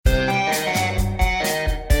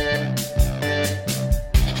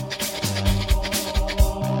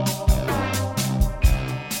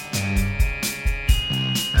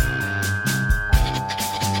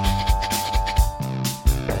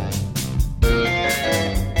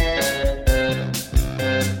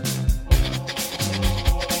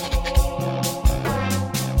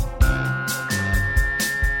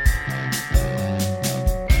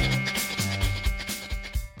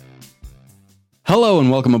Hello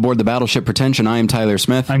and welcome aboard the Battleship Pretension. I am Tyler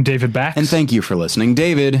Smith. I'm David Bax. And thank you for listening.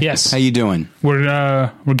 David, yes. How you doing?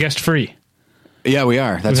 We're guest free. Yeah, we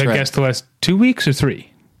are. That's We've had right. guests the last 2 weeks or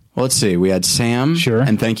 3? Well, let's see. We had Sam. Sure.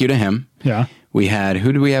 And thank you to him. Yeah. We had,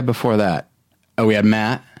 who did we have before that? Oh, we had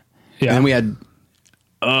Matt. Yeah. And then we had,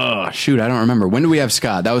 I don't remember. When did we have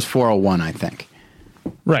Scott? That was 401, I think.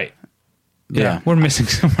 Right. Yeah. We're missing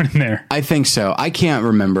someone in there. I think so. I can't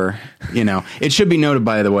remember. It should be noted,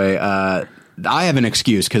 by the way, I have an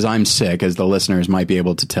excuse because I'm sick, as the listeners might be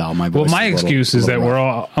able to tell. My voice excuse is that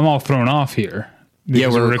I'm all thrown off here. Yeah,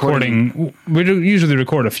 we're recording. We usually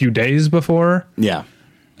record a few days before. Yeah.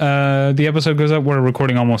 The episode goes up. We're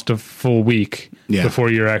recording almost a full week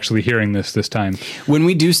before you're actually hearing this time. When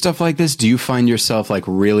we do stuff like this, do you find yourself like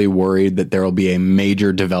really worried that there will be a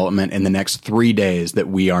major development in the next 3 days that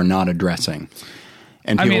we are not addressing?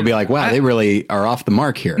 And people will be like, wow, they really are off the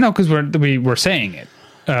mark here. No, because we're saying it.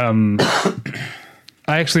 I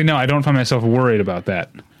don't find myself worried about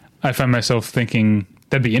that. I find myself thinking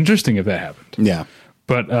that'd be interesting if that happened. Yeah.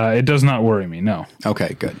 But it does not worry me, no.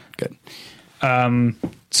 Okay, good.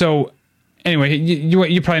 So anyway,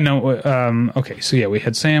 you probably know. We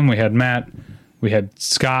had Sam, we had Matt, we had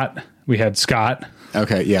Scott.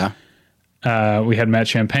 Okay, yeah. We had Matt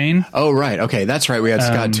Champagne. Oh, right. Okay, that's right. We had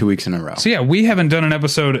Scott 2 weeks in a row. So yeah, we haven't done an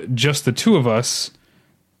episode, just the two of us,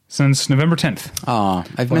 since November 10th. Oh,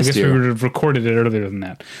 I've missed you. I guess we would have recorded it earlier than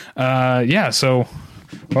that. So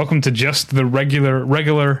welcome to just the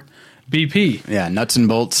regular BP. Yeah, nuts and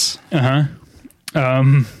bolts.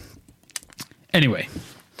 Anyway,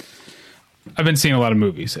 I've been seeing a lot of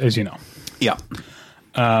movies, as you know. Yeah.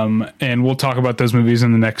 And we'll talk about those movies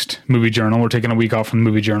in the next movie journal. We're taking a week off from the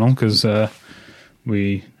movie journal because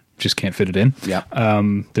we just can't fit it in. Yeah.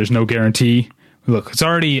 There's no guarantee. Look, it's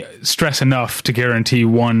already stress enough to guarantee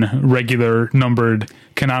one regular numbered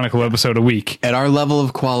canonical episode a week. At our level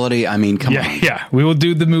of quality, I mean, come on. Yeah. We will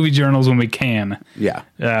do the movie journals when we can. Yeah.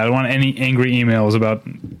 I don't want any angry emails about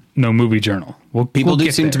no movie journal. People do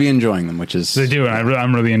seem to be enjoying them, which is... They do, and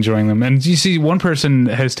I'm really enjoying them. And you see, one person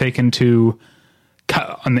has taken to,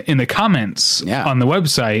 in the comments on the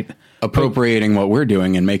website... appropriating what we're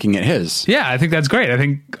doing and making it his. Yeah, I think that's great. I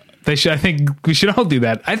think we should all do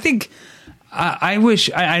that. I think... I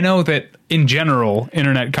know that in general,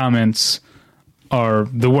 internet comments are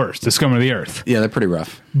the worst, the scum of the earth. Yeah, they're pretty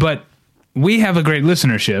rough. But we have a great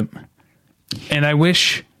listenership, and I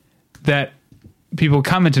wish that people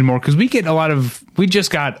commented more, because we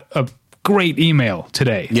just got a great email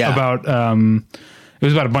today about, it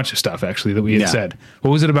was about a bunch of stuff, actually, that we had said. What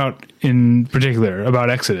was it about in particular? About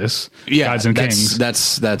Exodus, Gods and Kings.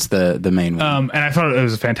 That's the main one. And I thought it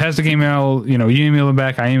was a fantastic email. You emailed him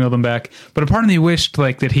back, I emailed him back. But a part of me wished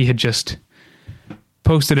that he had just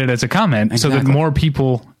posted it as a comment so that more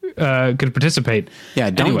people could participate. Yeah,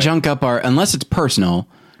 don't junk up unless it's personal,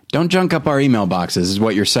 don't junk up our email boxes, is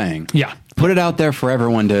what you're saying. Yeah. Put it out there for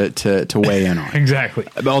everyone to weigh in on. Exactly.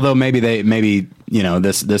 Although maybe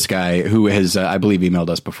this guy who has I believe emailed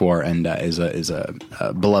us before and is a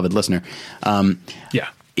beloved listener.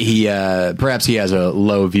 He perhaps he has a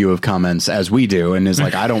low view of comments as we do, and is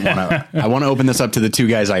like, I don't want to. I want to open this up to the 2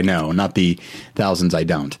 guys I know, not the thousands I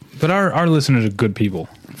don't. But our listeners are good people.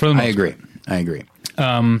 For the most part. I agree.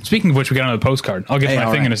 Speaking of which, we got another postcard. I'll get to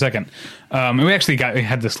my thing in a second. And we actually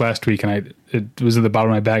had this last week, and it was at the bottom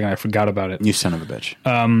of my bag, and I forgot about it. You son of a bitch.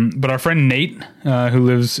 But our friend Nate, who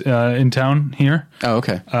lives in town here. Oh,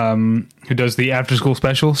 okay. Who does the after-school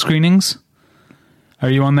special screenings. Are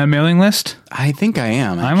you on that mailing list? I think I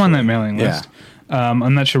am, actually. I'm on that mailing list.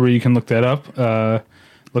 I'm not sure where you can look that up.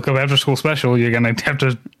 Look up after-school special. You're going to have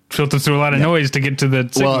to filter through a lot of noise to get to the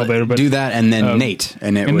signal there. But do that, and then Nate.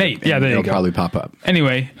 Nate, there you go. It'll probably pop up.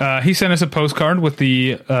 Anyway, he sent us a postcard with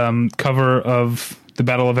the cover of the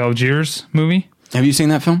Battle of Algiers movie. Have you seen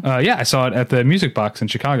that film? Yeah, I saw it at the Music Box in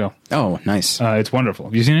Chicago. Oh, nice. It's wonderful.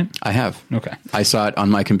 Have you seen it? I have. Okay. I saw it on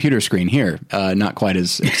my computer screen here. Not quite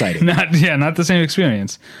as exciting. Not the same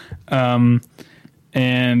experience.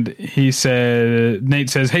 And Nate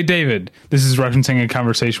says, "Hey, David, this is referencing a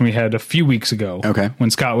conversation we had a few weeks ago. Okay. When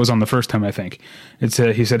Scott was on the first time, I think. He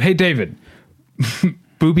said, hey, David,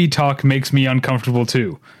 booby talk makes me uncomfortable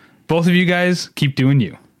too. Both of you guys keep doing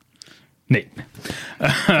you. Nate."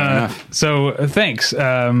 So thanks,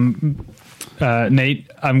 Nate.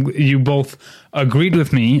 You both agreed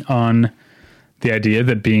with me on the idea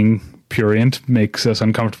that being prurient makes us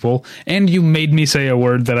uncomfortable, and you made me say a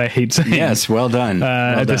word that I hate saying. Yes, well done.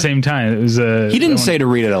 The same time, it was. He didn't say to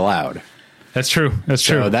read it aloud. That's true. That's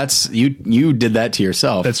true. So that's you did that to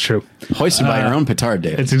yourself. That's true. Hoisted by your own petard,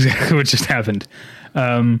 David. That's exactly what just happened.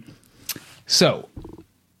 So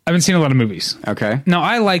I've been seeing a lot of movies. Okay. Now,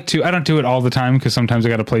 I don't do it all the time because sometimes I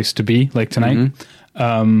got a place to be, like tonight.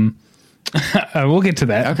 We'll get to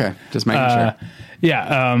that. Okay. Just making sure.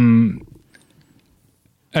 Yeah.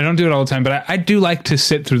 I don't do it all the time, but I do like to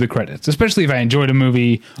sit through the credits, especially if I enjoyed a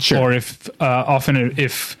movie, or if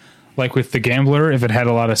like with The Gambler, if it had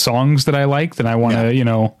a lot of songs that I like, then I want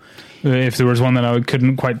to, if there was one that I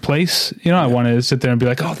couldn't quite place, I want to sit there and be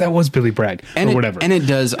like, oh, that was Billy Bragg or whatever. And it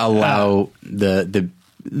does allow the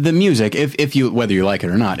music, if you, whether you like it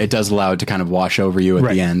or not, it does allow it to kind of wash over you at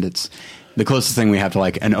the end. It's the closest thing we have to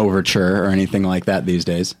like an overture or anything like that these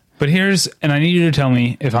days. But and I need you to tell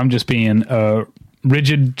me if I'm just being a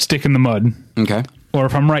rigid stick in the mud. Okay. Or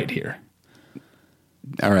if I'm right here.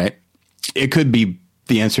 All right. It could be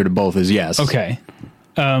the answer to both is yes. Okay.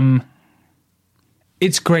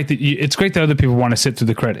 It's great that other people want to sit through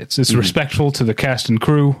the credits. It's respectful to the cast and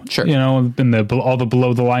crew, sure. And all the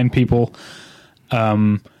below the line people.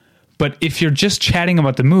 But if you're just chatting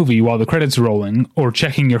about the movie while the credits are rolling, or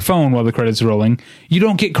checking your phone while the credits are rolling, you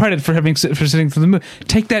don't get credit for sitting through the movie.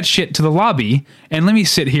 Take that shit to the lobby and let me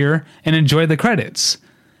sit here and enjoy the credits.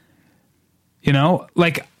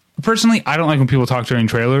 Like personally, I don't like when people talk during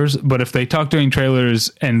trailers, but if they talk during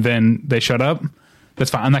trailers and then they shut up, that's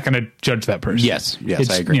fine. I'm not going to judge that person. Yes,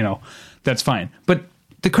 I agree. That's fine. But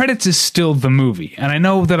the credits is still the movie. And I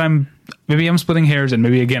know that I'm splitting hairs, and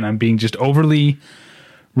maybe again, I'm being just overly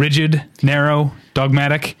rigid, narrow,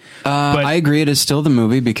 dogmatic. But I agree. It is still the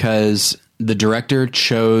movie because the director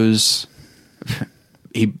chose...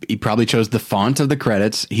 He probably chose the font of the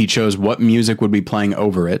credits. He chose what music would be playing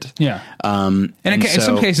over it. Yeah. And in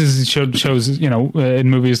some cases, it shows, in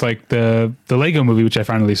movies like the Lego movie, which I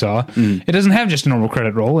finally saw, it doesn't have just a normal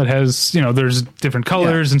credit roll. It has, there's different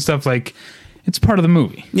colors and stuff. Like, it's part of the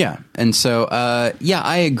movie. Yeah. And so,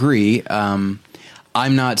 I agree. I'm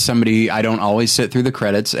not somebody, I don't always sit through the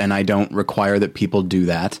credits, and I don't require that people do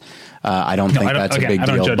that. I don't think that's a big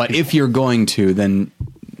deal. But if you're going to, then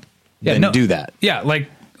do that. Yeah, like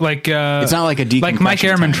it's not like a decompression like Mike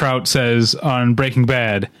Ehrmantraut says on Breaking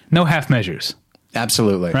Bad, no half measures.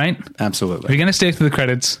 Absolutely. Right? Absolutely. If you're going to stay through the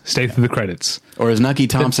credits, stay through the credits. Or as Nucky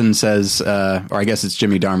Thompson says, or I guess it's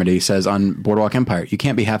Jimmy Darmody says on Boardwalk Empire, you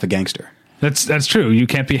can't be half a gangster. That's true. You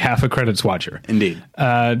can't be half a credits watcher. Indeed.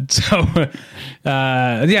 You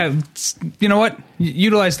know what?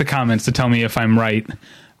 Utilize the comments to tell me if I'm right.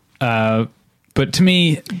 But to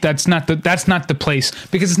me, that's not the place,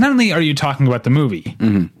 because it's not only are you talking about the movie,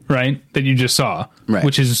 right, that you just saw, right,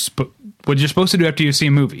 which is what you're supposed to do after you see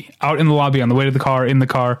a movie, out in the lobby, on the way to the car, in the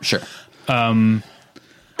car. Sure. And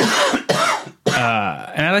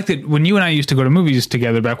I like that when you and I used to go to movies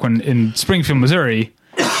together back when in Springfield, Missouri,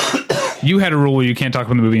 you had a rule where you can't talk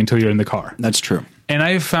about the movie until you're in the car. That's true. And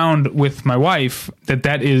I've found with my wife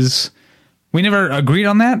that is... We never agreed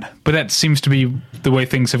on that, but that seems to be the way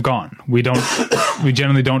things have gone. We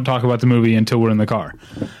generally don't talk about the movie until we're in the car.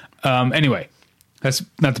 Anyway, that's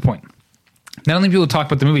not the point. Not only people talk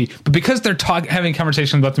about the movie, but because they're having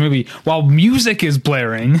conversations about the movie while music is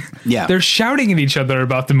blaring, they're shouting at each other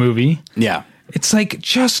about the movie. Yeah. It's like,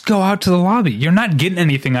 just go out to the lobby. You're not getting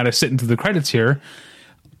anything out of sitting through the credits here.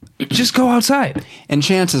 Just go outside. And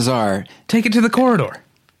chances are... Take it to the corridor.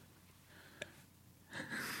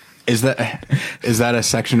 Is that a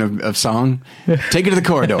section of song? Take it to the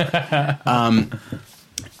corridor.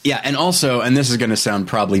 And also, and this is going to sound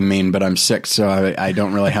probably mean, but I'm sick, so I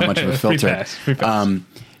don't really have much of a filter. Free pass.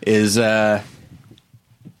 Is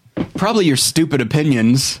probably your stupid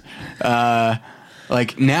opinions.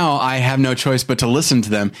 Like, now I have no choice but to listen to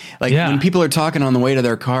them. Like, when people are talking on the way to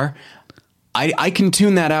their car, I can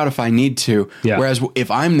tune that out if I need to. Yeah. Whereas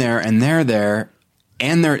if I'm there and they're there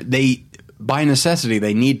and they by necessity,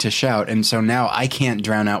 they need to shout. And so now I can't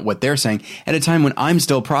drown out what they're saying at a time when I'm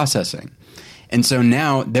still processing. And so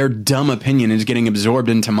now their dumb opinion is getting absorbed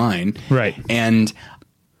into mine. Right. And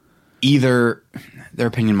either their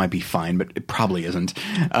opinion might be fine, but it probably isn't.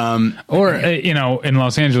 Or, in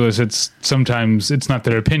Los Angeles, it's not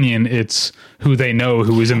their opinion. It's who they know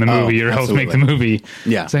who was in the movie or helped make the movie.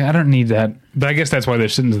 Yeah. It's like, I don't need that. But I guess that's why they're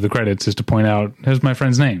sitting to the credits, is to point out, here's my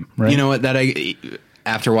friend's name. Right. You know what?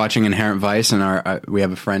 After watching Inherent Vice, and we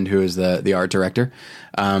have a friend who is the art director,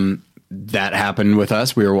 that happened with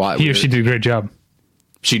us. We were he or she did a great job.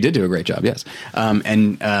 She did do a great job, yes.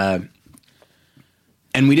 And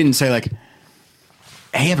we didn't say like,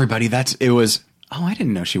 "Hey, everybody, it was." Oh, I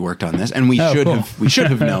didn't know she worked on this, and we should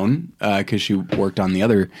have known because she worked on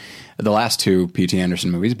the last two P.T. Anderson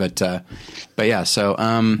movies. But yeah,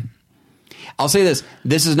 so. I'll say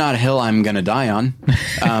this is not a hill I'm going to die on.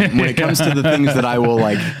 When it comes to the things that I will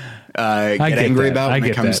get angry about when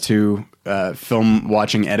it comes to film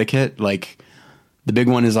watching etiquette. Like the big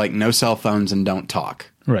one is like no cell phones and don't talk.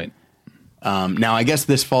 Right. Now I guess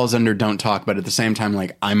this falls under don't talk, but at the same time,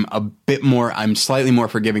 like I'm slightly more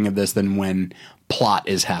forgiving of this than when plot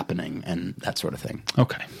is happening and that sort of thing.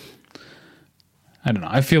 Okay. I don't know.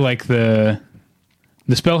 I feel like the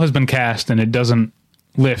spell has been cast and it doesn't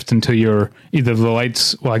lift until you're either the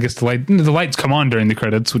lights. Well, I guess the lights come on during the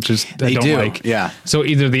credits, which is I don't like. Yeah. So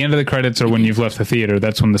either the end of the credits or when you've left the theater,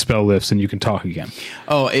 that's when the spell lifts and you can talk again.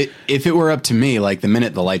 Oh, if it were up to me, like the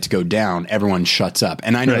minute the lights go down, everyone shuts up.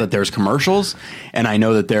 And I know that there's commercials, and I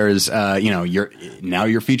know that there's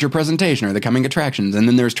your feature presentation or the coming attractions, and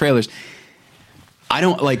then there's trailers. I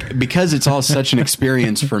don't like, because it's all such an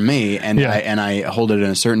experience for me, and I hold it in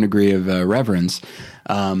a certain degree of reverence.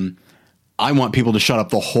 I want people to shut up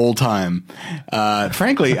the whole time.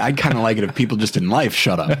 Frankly, I'd kind of like it if people just in life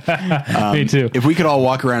shut up. Me too. If we could all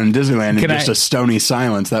walk around in Disneyland in just a stony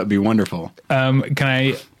silence, that would be wonderful. Can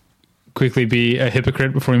I quickly be a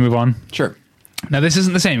hypocrite before we move on? Sure. Now, this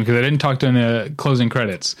isn't the same because I didn't talk during the closing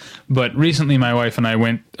credits, but recently my wife and I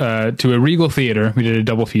went to a Regal theater. We did a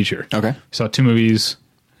double feature. Okay. Saw 2 movies,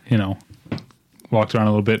 walked around a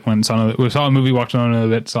little bit, we saw a movie, walked around a little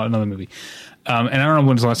bit, saw another movie. And I don't know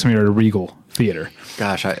when's the last time you were at a Regal theater.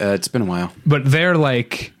 Gosh, it's been a while. But they're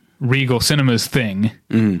like Regal Cinema's thing,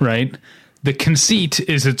 right? The conceit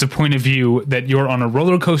is it's a point of view that you're on a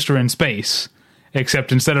roller coaster in space,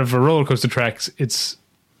 except instead of a roller coaster tracks, it's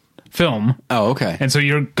film. Oh, okay. And so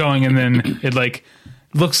you're going, and then it like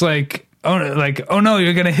looks like oh no,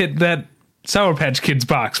 you're gonna hit that Sour Patch Kids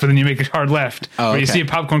box, but then you make a hard left, or you see a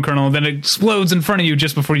popcorn kernel, and then it explodes in front of you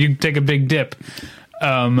just before you take a big dip.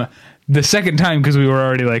 The second time, because we were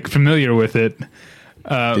already like familiar with it.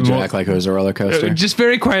 Did you act like it was a roller coaster? Just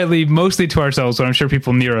very quietly, mostly to ourselves, but I'm sure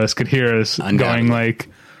people near us could hear us going like,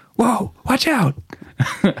 "Whoa, watch out!"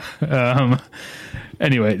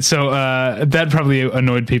 Anyway, so that probably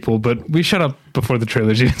annoyed people, but we shut up before the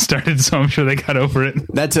trilogy started, so I'm sure they got over it.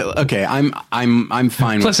 That's okay. I'm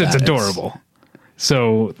fine. Plus, with it's adorable.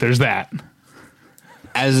 So there's that.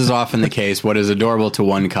 As is often the case, what is adorable to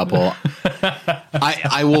one couple,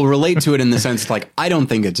 I will relate to it in the sense like I don't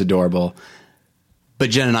think it's adorable, but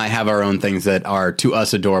Jen and I have our own things that are to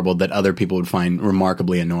us adorable that other people would find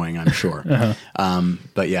remarkably annoying, I'm sure.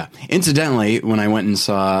 But yeah, incidentally, when I went and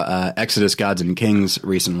saw Exodus: Gods and Kings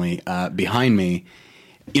recently, behind me,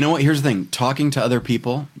 you know what? Here's the thing: talking to other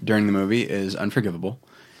people during the movie is unforgivable.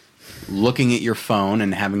 Looking at your phone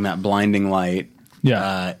and having that blinding light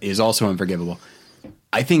is also unforgivable.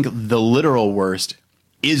 I think the literal worst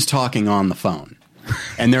is talking on the phone.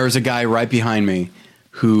 And there was a guy right behind me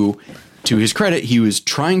who, to his credit, he was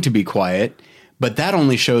trying to be quiet, but that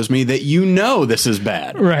only shows me that this is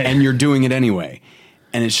bad. Right. And you're doing it anyway.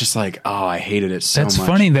 And it's just like, oh, I hated it so much. That's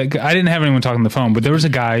funny that I didn't have anyone talking on the phone, but there was a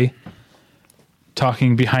guy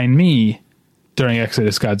talking behind me during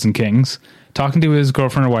Exodus: Gods and Kings, talking to his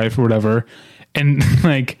girlfriend or wife or whatever. And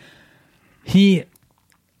like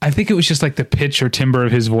I think it was just like the pitch or timbre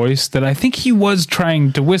of his voice that I think he was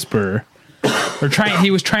trying to whisper or he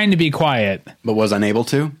was trying to be quiet, but was unable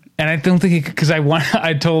to. And I don't think because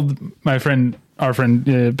I told our friend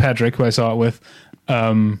Patrick, who I saw it with,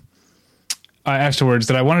 afterwards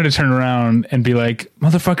that I wanted to turn around and be like,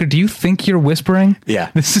 motherfucker, do you think you're whispering? Yeah.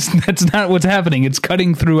 That's not what's happening. It's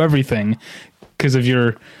cutting through everything because of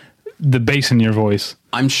the bass in your voice.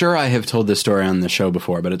 I'm sure I have told this story on the show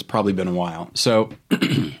before, but it's probably been a while. So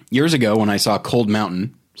years ago when I saw Cold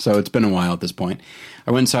Mountain, so it's been a while at this point,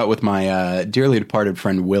 I went and saw it with my dearly departed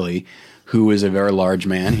friend Willie, who was a very large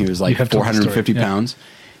man. He was like 450 pounds.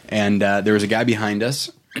 And there was a guy behind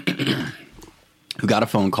us who got a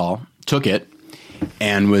phone call, took it,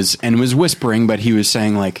 and was whispering, but he was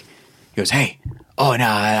saying like, he goes, "Hey, no,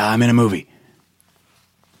 I'm in a movie.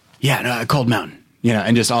 Yeah, no, Cold Mountain."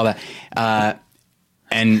 And just all that.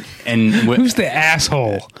 And who's the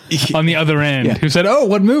asshole on the other end who said, "Oh,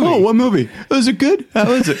 what movie? Oh, what movie? Was it good? How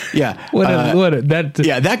was it?" Yeah.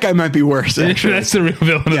 That guy might be worse. Actually. That's the real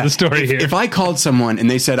villain of the story here. If I called someone and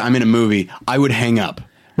they said I'm in a movie, I would hang up.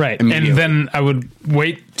 Right. And then I would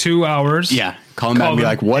wait 2 hours. Yeah. Call them back and be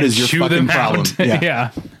like, "What is your fucking problem?"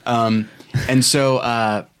 Yeah. And so,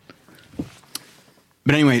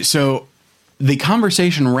 but anyway, so the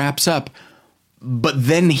conversation wraps up. But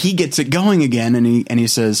then he gets it going again, and he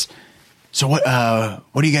says, "So what are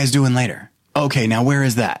you guys doing later?" "Okay, now where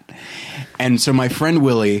is that?" And so my friend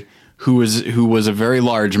Willie, who was a very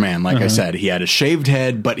large man, like I said, he had a shaved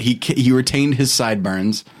head, but he retained his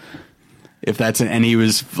sideburns. And he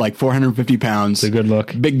was like 450 pounds. It's a good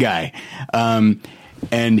look, big guy,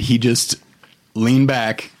 and he just leaned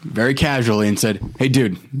back very casually and said, "Hey,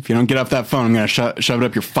 dude, if you don't get off that phone, I'm going to shove it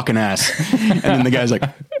up your fucking ass." And then the guy's like,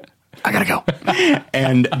 "I gotta go."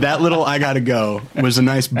 And that little "I gotta go" was a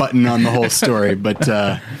nice button on the whole story. But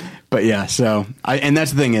yeah, so and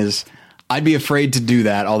that's the thing is, I'd be afraid to do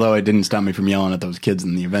that, although it didn't stop me from yelling at those kids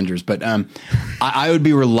in the Avengers. But I would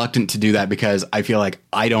be reluctant to do that because I feel like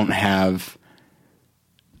I don't have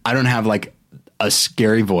like a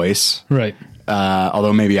scary voice. Right.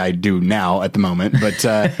 Although maybe I do now at the moment, but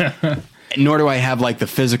nor do I have like the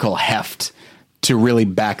physical heft to really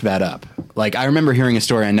back that up. Like I remember hearing a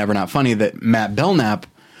story on Never Not Funny that Matt Belknap,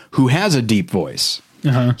 who has a deep voice,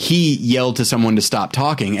 he yelled to someone to stop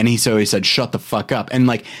talking, and he said, "Shut the fuck up." And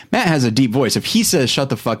like Matt has a deep voice. If he says "shut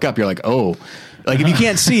the fuck up," you're like, oh, like if you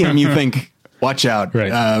can't see him, you think, watch out.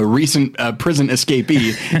 Right. Recent prison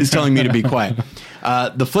escapee is telling me to be quiet.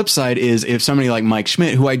 The flip side is if somebody like Mike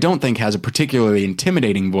Schmidt, who I don't think has a particularly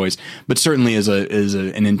intimidating voice, but certainly is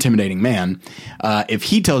an intimidating man, if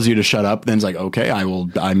he tells you to shut up, then it's like, okay,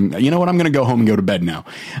 you know what, I'm going to go home and go to bed now.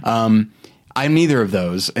 I'm neither of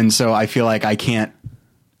those, and so I feel like I can't.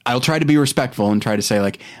 I'll try to be respectful and try to say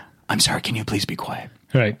like, "I'm sorry, can you please be quiet?"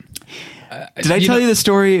 Right. Did I tell you the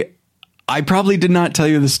story? I probably did not tell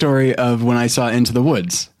you the story of when I saw Into the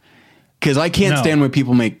Woods, because I can't stand when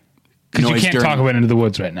people make. Because you can't talk about Into the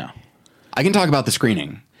Woods right now. I can talk about the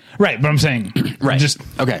screening. Right, but I'm saying... right. Just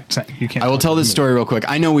okay. You can't. I will tell this story real quick.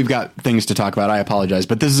 I know we've got things to talk about. I apologize.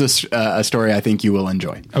 But this is a story I think you will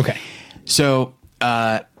enjoy. Okay. So,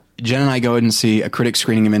 Jen and I go and see a critic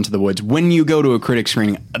screening of Into the Woods. When you go to a critic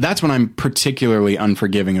screening, that's when I'm particularly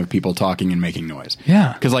unforgiving of people talking and making noise.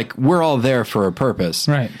 Yeah. Because, like, we're all there for a purpose.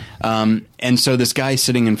 Right. And so this guy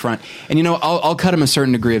sitting in front, and, you know, I'll cut him a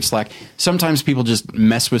certain degree of slack. Sometimes people just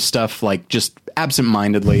mess with stuff, like, just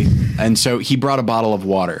absentmindedly. And so he brought a bottle of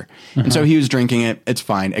water. And so he was drinking it. It's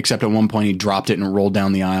fine. Except at one point he dropped it and rolled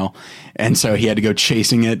down the aisle. And so he had to go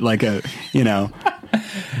chasing it like a, you know...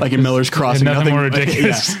 like in Miller's Crossing, nothing more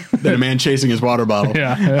ridiculous than a man chasing his water bottle.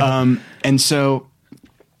 Yeah. And so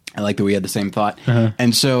I like that we had the same thought.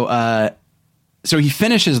 And so he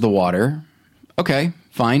finishes the water. Okay,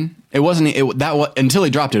 fine. It wasn't until he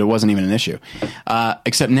dropped it. It wasn't even an issue.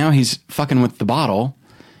 Except now he's fucking with the bottle,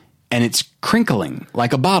 and it's crinkling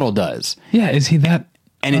like a bottle does. Yeah. Is he that?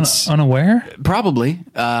 And it's unaware? Probably.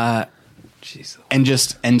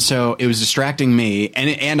 Jeez. And so it was distracting me,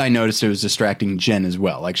 and I noticed it was distracting Jen as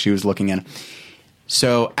well. Like she was looking at it.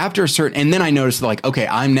 So after and then I noticed like, okay,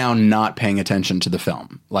 I'm now not paying attention to the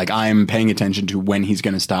film. Like I'm paying attention to when he's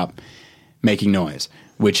going to stop making noise,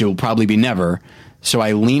 which it will probably be never. So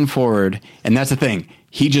I lean forward, and that's the thing.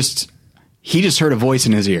 He just heard a voice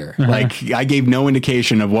in his ear. Like I gave no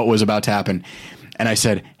indication of what was about to happen. And I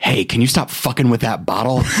said, "Hey, can you stop fucking with that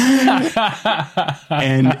bottle?"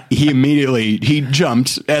 And he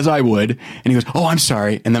jumped, as I would, and he goes, "Oh, I'm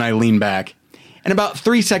sorry." And then I lean back. And about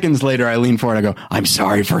 3 seconds later, I lean forward and I go, "I'm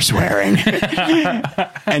sorry for swearing."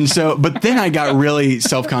 And so, but then I got really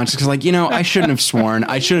self-conscious because, like, you know, I shouldn't have sworn.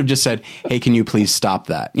 I should have just said, "Hey, can you please stop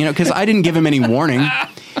that?" You know, because I didn't give him any warning.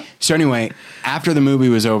 So anyway, after the movie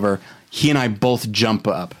was over, he and I both jump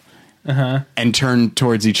up and turn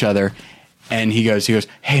towards each other. And he goes,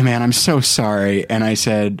 "Hey man, I'm so sorry." And I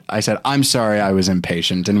said, "I'm sorry, I was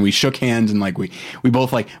impatient." And we shook hands, and like we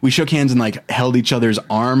both shook hands and like held each other's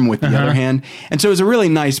arm with the other hand. And so it was a really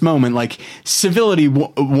nice moment. Like civility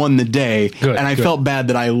won the day. Good, and I felt bad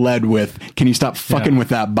that I led with, "Can you stop fucking with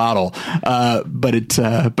that bottle?" But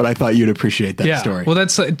I thought you'd appreciate that story. Well,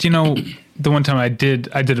 that's you know, the one time I did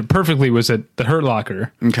it perfectly was at the Hurt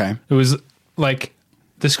Locker. Okay. It was like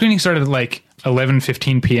the screening started at like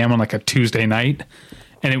 11:15 p.m. on like a Tuesday night,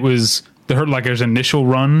 and it was the Hurt Locker's initial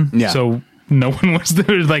run. Yeah. So no one was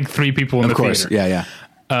there. Was like 3 people in the theater. Yeah.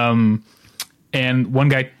 And one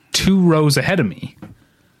guy 2 rows ahead of me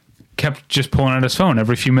kept just pulling out his phone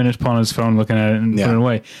every few minutes, pulling out his phone, looking at it and putting it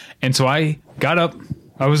away. And so I got up.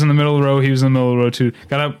 I was in the middle of the row. He was in the middle of the row too.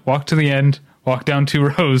 Got up, walked to the end, walked down 2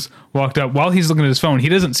 rows, walked up. While he's looking at his phone, he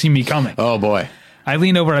doesn't see me coming. Oh boy. I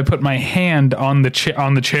leaned over and I put my hand on the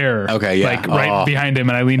chair. Okay, yeah. Like right behind him,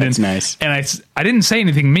 and I leaned in. That's nice. And I didn't say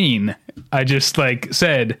anything mean. I just like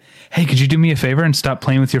said, "Hey, could you do me a favor and stop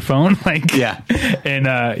playing with your phone?" Like, yeah.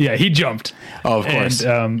 And he jumped. Oh, of course.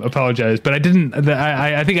 And apologized, but I didn't.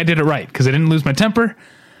 I think I did it right because I didn't lose my temper.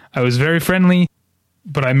 I was very friendly,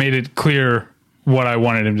 but I made it clear what I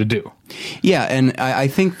wanted him to do. Yeah, and I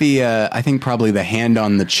think I think probably the hand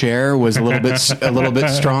on the chair was a little bit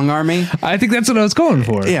strong army. I think that's what I was going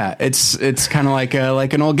for. Yeah, it's kind of like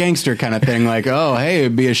an old gangster kind of thing. Like, oh, hey,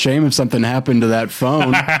 it'd be a shame if something happened to that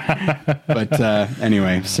phone. But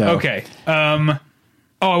anyway, so okay.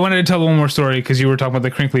 I wanted to tell one more story because you were talking about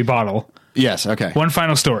the crinkly bottle. Yes. Okay. One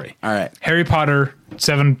final story. All right. Harry Potter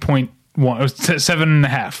 7.1,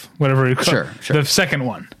 7.5, whatever you call it. Sure. The second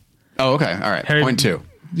one. Oh, okay. All right. Point 2.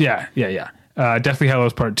 Yeah. Deathly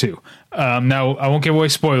Hallows Part 2. Now, I won't give away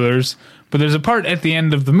spoilers, but there's a part at the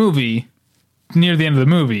end of the movie, near the end of the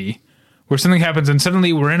movie, where something happens and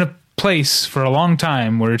suddenly we're in a place for a long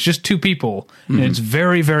time where it's just two people and it's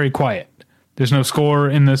very, very quiet. There's no score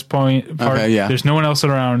in this part. Okay, yeah. There's no one else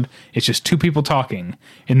around. It's just two people talking.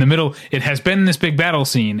 In the middle, it has been this big battle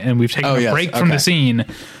scene, and we've taken a break from the scene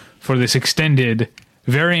for this extended,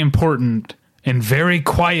 very important, and very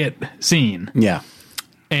quiet scene. Yeah.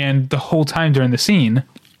 And the whole time during the scene,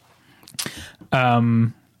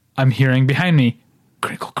 I'm hearing behind me,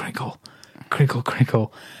 crinkle, crinkle, crinkle,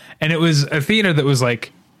 crinkle. And it was a theater that was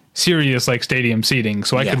like serious, like stadium seating.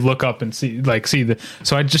 So I could look up and see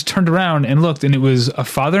so I just turned around and looked, and it was a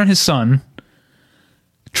father and his son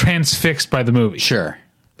transfixed by the movie. Sure.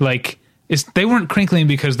 Like, they weren't crinkling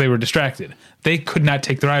because they were distracted. They could not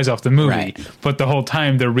take their eyes off the movie. Right. But the whole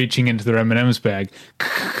time they're reaching into their M&M's bag.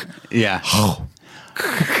 Yeah.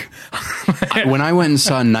 When I went and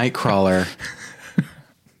saw Nightcrawler,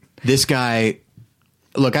 this guy,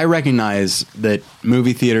 look, I recognize that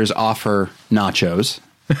movie theaters offer nachos.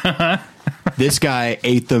 This guy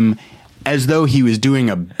ate them as though he was doing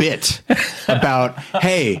a bit about,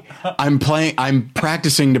 hey, I'm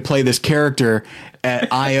practicing to play this character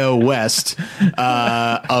at I.O. West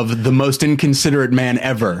of the most inconsiderate man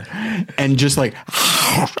ever. And just like...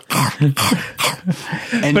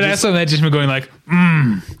 but I also imagine him going like,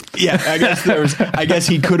 Yeah, I guess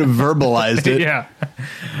he could have verbalized it. Yeah.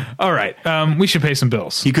 All right. We should pay some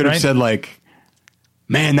bills. He could have said like,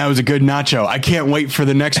 man, that was a good nacho. I can't wait for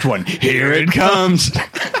the next one. Here it comes.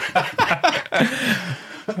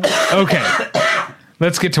 Okay.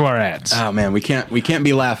 Let's get to our ads. Oh man, we can't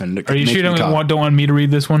be laughing. Are you sure you don't want me to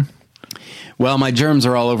read this one? Well, my germs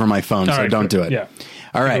are all over my phone, so don't do it. Yeah.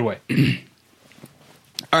 All right.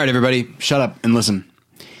 All right, everybody, shut up and listen.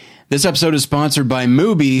 This episode is sponsored by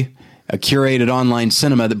Mubi, a curated online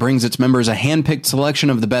cinema that brings its members a hand-picked selection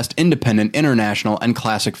of the best independent, international, and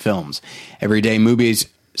classic films. Every day,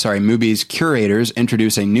 Mubi's curators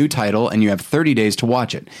introduce a new title, and you have 30 days to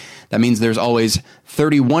watch it. That means there's always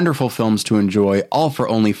 30 wonderful films to enjoy, all for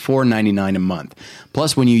only $4.99 a month.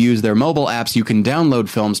 Plus, when you use their mobile apps, you can download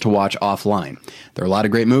films to watch offline. There are a lot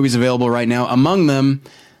of great movies available right now. Among them,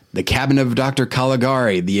 The Cabinet of Dr.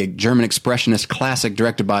 Caligari, the German expressionist classic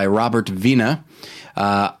directed by Robert Wiene.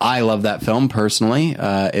 I love that film, personally.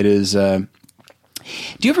 It is... do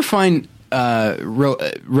you ever find...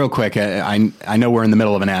 real quick, I know we're in the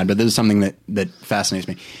middle of an ad, but this is something that fascinates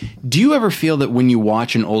me. Do you ever feel that when you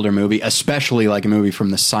watch an older movie, especially like a movie from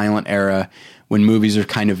the silent era, when movies are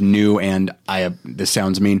kind of new and this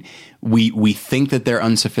sounds mean, we think that they're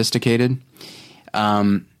unsophisticated?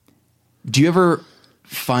 Do you ever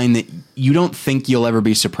find that you don't think you'll ever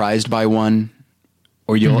be surprised by one,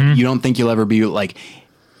 or you don't think you'll ever be like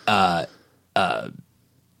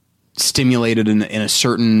stimulated in a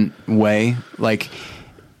certain way? Like,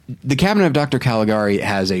 The Cabinet of Dr. Caligari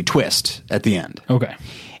has a twist at the end. Okay.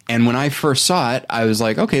 And when I first saw it, I was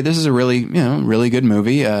like, okay, this is a really good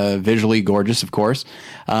movie, visually gorgeous, of course.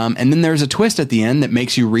 And then there's a twist at the end that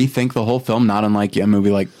makes you rethink the whole film, not unlike a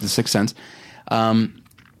movie like The Sixth Sense. And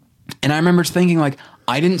I remember thinking, like,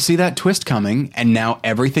 I didn't see that twist coming, and now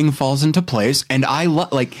everything falls into place. And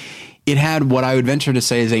it had what I would venture to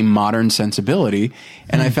say is a modern sensibility.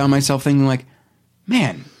 And I found myself thinking, like,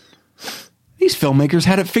 man, these filmmakers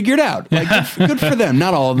had it figured out. Like, good for them.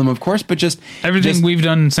 Not all of them, of course, but just everything we've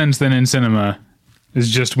done since then in cinema is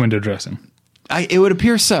just window dressing. It would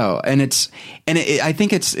appear so, and I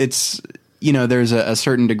think it's there's a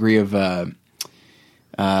certain degree of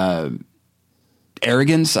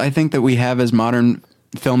arrogance, I think, that we have as modern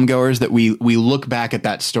film goers, that we look back at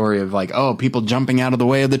that story of like, oh, people jumping out of the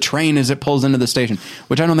way of the train as it pulls into the station,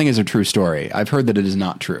 which I don't think is a true story. I've heard that it is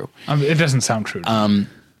not true. It doesn't sound true.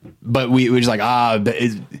 But we just like,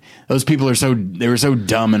 those people they were so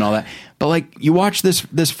dumb and all that. But like, you watch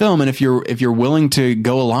this film, and if you're willing to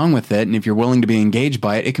go along with it, and if you're willing to be engaged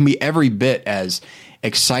by it, it can be every bit as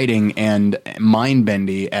exciting and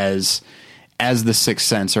mind-bendy as The Sixth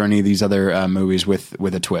Sense or any of these other movies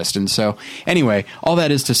with a twist. And so, anyway, all that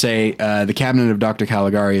is to say, The Cabinet of Dr.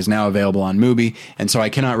 Caligari is now available on Mubi, and so I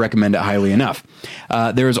cannot recommend it highly enough.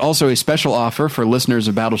 There is also a special offer for listeners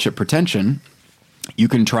of Battleship Pretension. You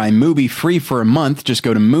can try Mubi free for a month. Just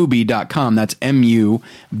go to Mubi.com. That's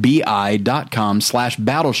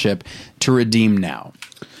MUBI.com/Battleship to redeem now.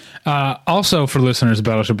 Also, for listeners of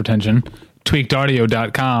Battleship Pretension,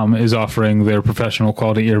 tweakedaudio.com is offering their professional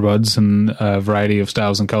quality earbuds in a variety of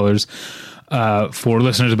styles and colors for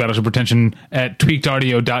listeners of Battleship Pretension at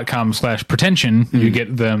tweakedaudio.com/pretension. You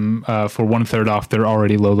get them for 1/3 off their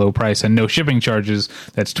already low price and no shipping charges.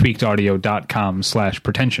 That's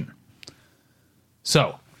tweakedaudio.com/pretension.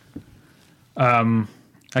 So, I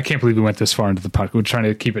can't believe we went this far into the podcast. We're trying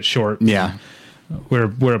to keep it short. Yeah. We're a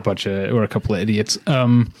couple of idiots.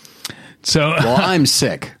 Well, I'm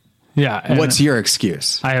sick. Yeah. What's your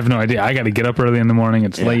excuse? I have no idea. I got to get up early in the morning.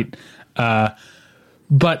 It's late. But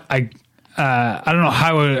I don't know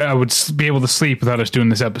how I would be able to sleep without us doing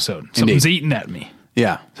this episode. Something's eating at me.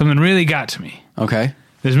 Yeah. Something really got to me. Okay.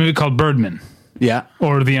 There's a movie called Birdman. Yeah.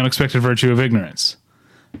 Or The Unexpected Virtue of Ignorance.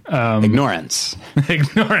 Ignorance.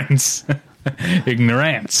 Ignorance.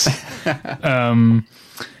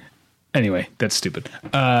 Anyway, that's stupid.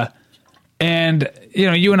 And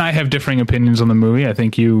you and I have differing opinions on the movie. I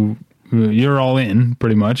think you're all in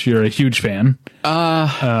pretty much. You're a huge fan.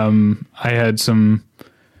 I had some.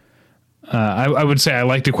 I would say I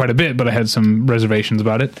liked it quite a bit, but I had some reservations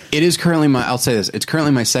about it. It is currently I'll say this. It's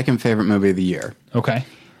currently my second favorite movie of the year. Okay.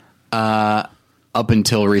 Up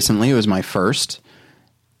until recently, it was my first,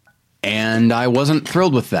 and I wasn't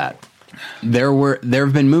thrilled with that. There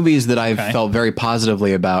have been movies that I've felt very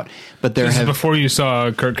positively about, but this is before you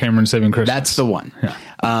saw Kirk Cameron Saving Christmas. That's the one. Yeah.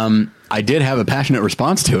 I did have a passionate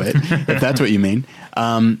response to it, if that's what you mean.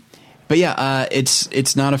 But yeah,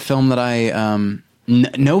 it's not a film that I.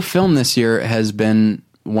 No film this year has been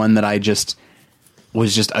one that I just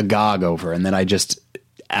was just agog over, and that I just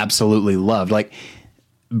absolutely loved. Like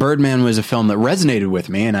Birdman was a film that resonated with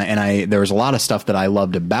me, and I there was a lot of stuff that I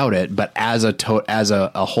loved about it. But as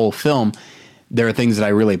a whole film, there are things that I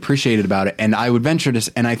really appreciated about it, and I would venture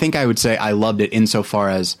to, and I think I would say I loved it insofar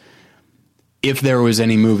as if there was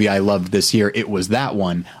any movie I loved this year, it was that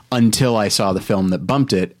one, until I saw the film that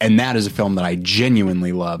bumped it, and that is a film that I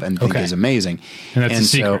genuinely love and think is amazing. And that's a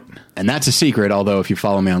secret. And that's a secret, although if you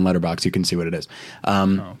follow me on Letterboxd, you can see what it is.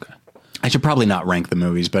 I should probably not rank the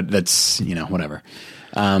movies, but that's, whatever.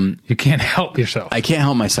 You can't help yourself. I can't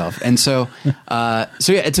help myself. And so yeah,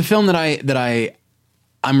 it's a film that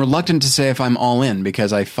I'm reluctant to say if I'm all in,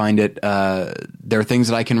 because I find it, there are things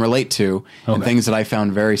that I can relate to and things that I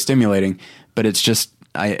found very stimulating, but it's just,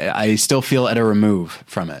 I still feel at a remove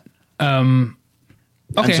from it. Okay, I'm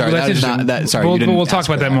sorry, well, that's we'll talk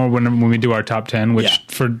about that more when we do our top 10, which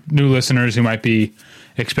for new listeners who might be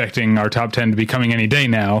expecting our top 10 to be coming any day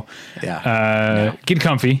now, get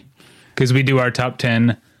comfy, because we do our top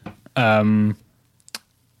 10 the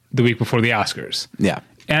week before the Oscars. Yeah.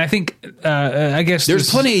 And I think, I guess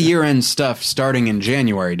there's plenty of year-end stuff starting in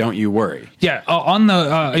January. Don't you worry. Yeah, on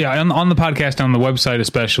the podcast, on the website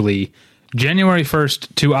especially, January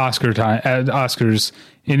 1st to Oscars,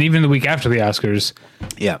 and even the week after the Oscars,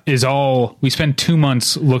 is all we spend 2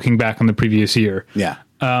 months looking back on the previous year. Yeah.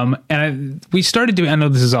 And we started doing. I know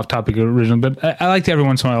this is off topic originally, but I like to every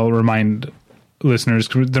once in a while remind listeners,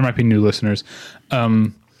 because there might be new listeners.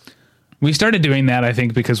 We started doing that, I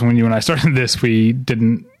think, because when you and I started this, we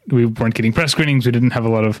weren't getting press screenings. We didn't have a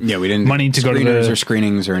lot of we didn't money to go to the or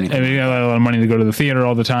screenings or anything. And we didn't have a lot of money to go to the theater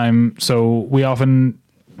all the time, so we often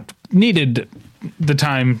needed the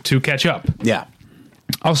time to catch up. Yeah.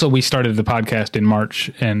 Also, we started the podcast in March,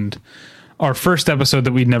 and our first episode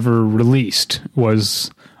that we'd never released was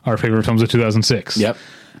our favorite films of 2006. Yep.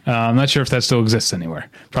 I'm not sure if that still exists anywhere.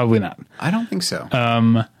 Probably not. I don't think so.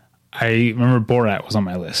 I remember Borat was on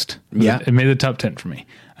my list. It made the top 10 for me.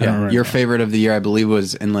 Your favorite of the year, I believe,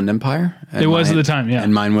 was Inland Empire. It was at the time, yeah.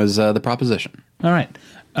 And mine was The Proposition. All right.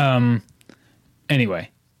 Anyway,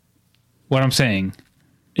 what I'm saying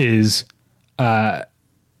is now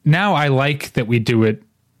I like that we do it,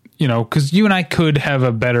 because you and I could have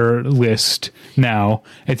a better list now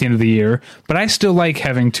at the end of the year, but I still like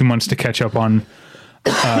having 2 months to catch up on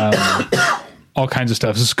all kinds of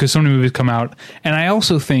stuff, because so many movies come out. And I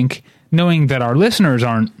also think, knowing that our listeners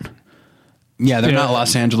aren't... Yeah, they're not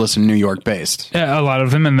Los Angeles and New York based. A lot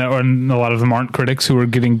of them, and a lot of them aren't critics who are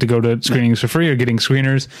getting to go to screenings for free or getting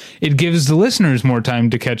screeners. It gives the listeners more time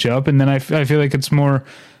to catch up, and then I feel like it's more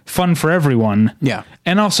fun for everyone. Yeah.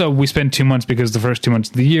 And also, we spend 2 months, because the first 2 months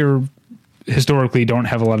of the year historically don't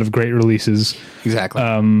have a lot of great releases. Exactly.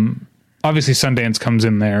 Obviously, Sundance comes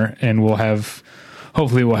in there, and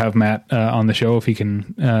hopefully we'll have Matt on the show if he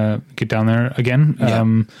can get down there again. Yeah.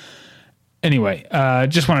 Anyway,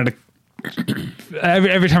 just wanted to...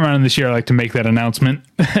 Every time around this year, I like to make that announcement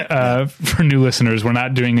for new listeners. We're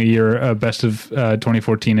not doing a year best of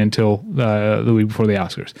 2014 until the week before the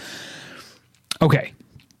Oscars. Okay,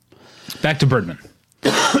 back to Birdman.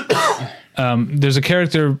 There's a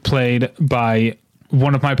character played by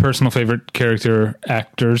one of my personal favorite character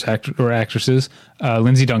actresses,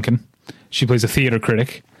 Lindsay Duncan. She plays a theater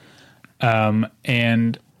critic.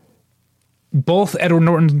 And both Edward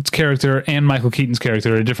Norton's character and Michael Keaton's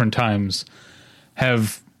character at different times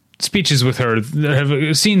have speeches with her,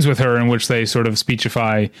 have scenes with her in which they sort of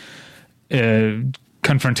speechify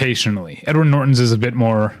confrontationally. Edward Norton's is a bit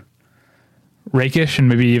more rakish and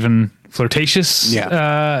maybe even flirtatious.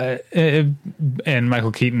 Yeah. And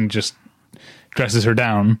Michael Keaton just dresses her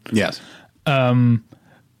down. Yes.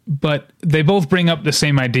 But they both bring up the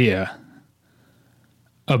same idea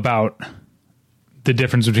about the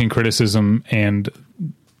difference between criticism and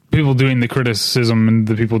people doing the criticism and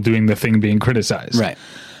the people doing the thing being criticized. Right.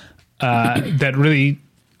 That really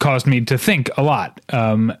caused me to think a lot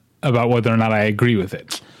about whether or not I agree with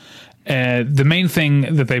it. The main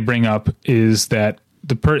thing that they bring up is that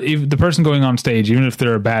the person going on stage, even if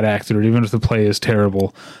they're a bad actor, even if the play is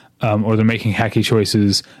terrible, or they're making hacky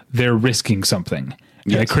choices, they're risking something.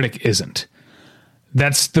 Yes. And a critic isn't.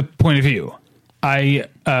 That's the point of view. I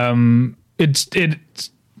don't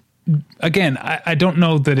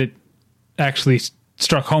know that it actually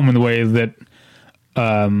struck home in the way that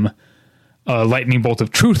a lightning bolt of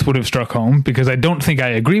truth would have struck home, because I don't think I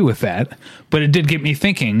agree with that, but it did get me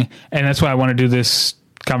thinking. And that's why I want to do this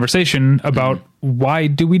conversation about why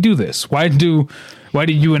do we do this? Why do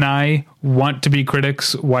you and I want to be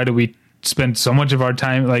critics? Why do we spend so much of our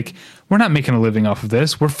time? Like, we're not making a living off of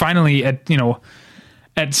this. We're finally at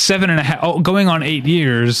 7.5, going on 8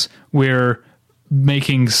 years, we're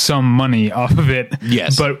making some money off of it.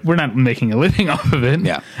 Yes. But we're not making a living off of it.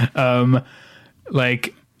 Yeah.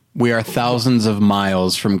 We are thousands of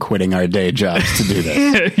miles from quitting our day jobs to do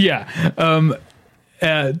this. Yeah.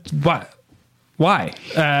 Why? Why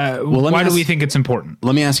do we think it's important?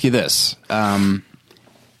 Let me ask you this.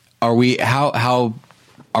 Are we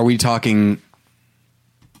talking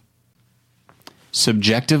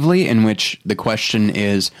subjectively, in which the question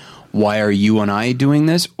is, why are you and I doing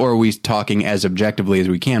this? Or are we talking as objectively as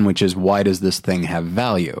we can, which is, why does this thing have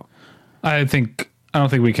value? I don't think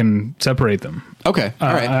we can separate them. Okay.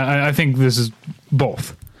 All right. I think this is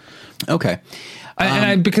both. Okay.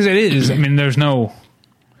 Because it is, I mean, there's no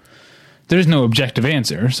objective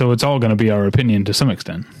answer, so it's all going to be our opinion to some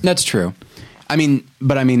extent. That's true. I mean,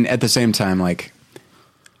 at the same time, like,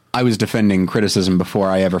 I was defending criticism before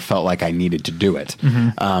I ever felt like I needed to do it.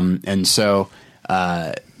 Mm-hmm. And so,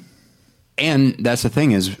 and that's the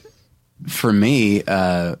thing is, for me,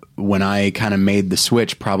 when I kind of made the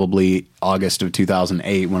switch, probably August of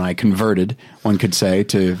 2008, when I converted, one could say,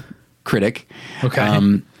 to critic.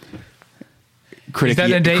 Okay.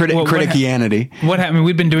 Criticianity. What happened?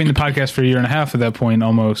 We've been doing the podcast for a year and a half at that point,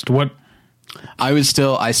 almost. I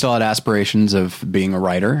still had aspirations of being a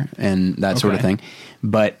writer and that sort of thing.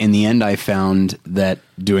 But in the end, I found that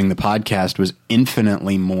doing the podcast was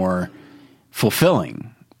infinitely more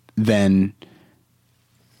fulfilling than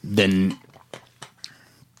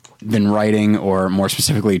writing, or more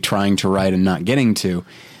specifically trying to write and not getting to.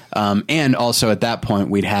 And also at that point,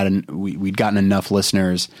 we'd gotten enough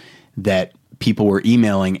listeners that people were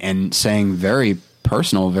emailing and saying very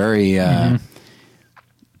personal, very, I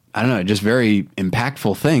don't know, just very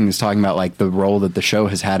impactful things, talking about like the role that the show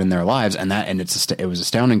has had in their lives. And it was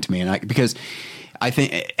astounding to me. Because I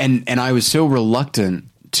think, and I was so reluctant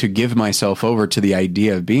to give myself over to the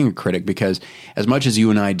idea of being a critic, because as much as you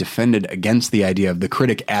and I defended against the idea of the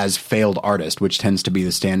critic as failed artist, which tends to be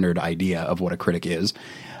the standard idea of what a critic is.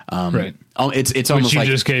 Right. It's almost like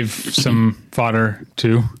you just gave some fodder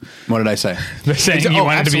to. What did I say? Saying you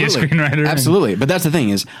wanted to be a screenwriter. Absolutely. But that's the thing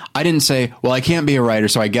is, I didn't say, well, I can't be a writer,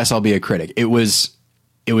 so I guess I'll be a critic. It was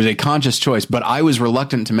a conscious choice, but I was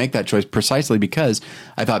reluctant to make that choice precisely because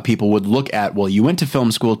I thought people would look at, well, you went to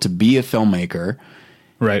film school to be a filmmaker.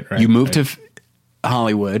 Right. You moved to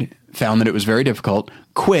Hollywood, found that it was very difficult,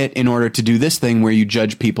 quit in order to do this thing where you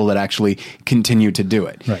judge people that actually continue to do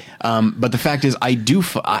it. Right. But the fact is,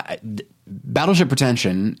 Battleship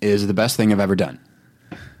Pretension is the best thing I've ever done.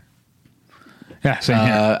 Yeah, same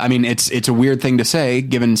here. I mean, it's a weird thing to say,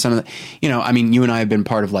 given some of the, I mean, you and I have been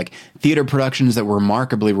part of like theater productions that were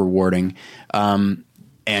remarkably rewarding, and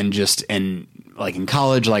like in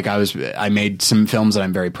college, like I made some films that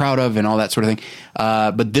I'm very proud of and all that sort of thing.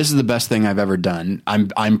 But this is the best thing I've ever done.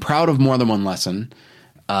 I'm proud of More Than One Lesson.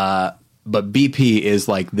 But BP is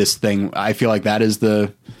like this thing. I feel like that's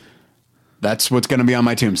what's going to be on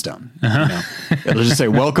my tombstone. It'll just say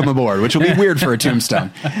welcome aboard, which will be weird for a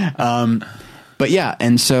tombstone. But yeah.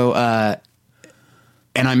 And so,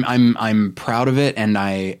 I'm proud of it, and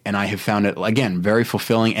I have found it, again, very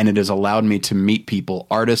fulfilling, and it has allowed me to meet people,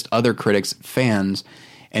 artists, other critics, fans,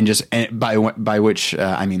 and by which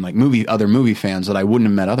I mean like other movie fans that I wouldn't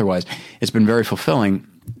have met otherwise. It's been very fulfilling,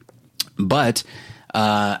 but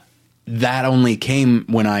that only came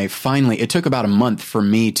when I finally. It took about a month for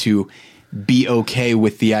me to be okay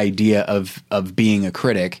with the idea of being a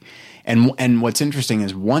critic, and what's interesting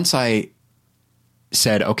is once I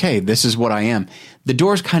said, okay, this is what I am, the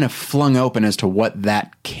doors kind of flung open as to what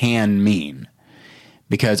that can mean.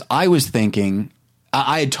 Because I was thinking,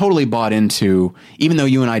 I had totally bought into, even though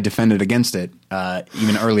you and I defended against it,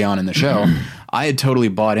 even early on in the show, I had totally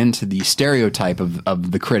bought into the stereotype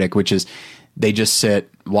of the critic, which is they just sit,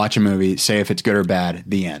 watch a movie, say if it's good or bad,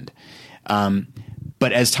 the end.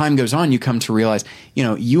 But as time goes on, you come to realize,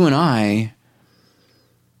 you and I,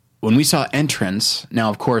 when we saw Entrance,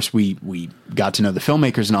 now, of course, we got to know the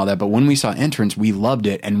filmmakers and all that, but when we saw Entrance, we loved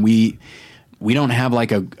it, and we don't have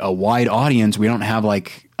like a wide audience. We don't have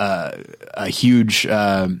like a huge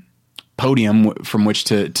podium from which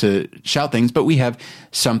to shout things, but we have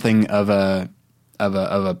something of a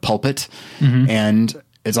pulpit, and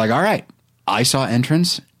it's like, all right, I saw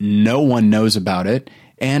Entrance. No one knows about it.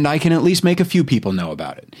 And I can at least make a few people know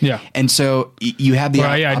about it. Yeah. And so you have the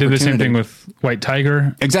I did the same thing with White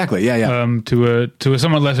Tiger. Exactly. Yeah. To a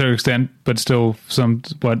somewhat lesser extent, but still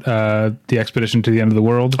somewhat The Expedition to the End of the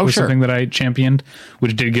World was something that I championed,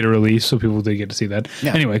 which did get a release, so people did get to see that.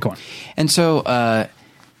 Yeah. Anyway, go on. And so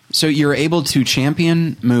so you're able to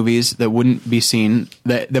champion movies that wouldn't be seen,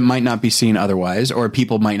 that might not be seen otherwise, or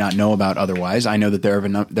people might not know about otherwise. I know that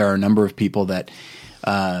there are a number of people that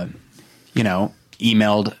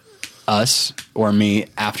emailed us or me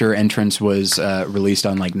after Entrance was released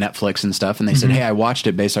on like Netflix and stuff, and they said, hey, I watched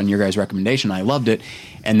it based on your guys' recommendation. I loved it.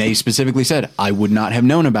 And they specifically said, I would not have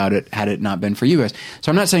known about it had it not been for you guys.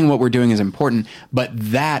 So I'm not saying what we're doing is important, but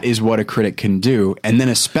that is what a critic can do. And then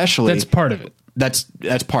especially... That's part of it. That's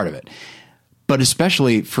part of it. But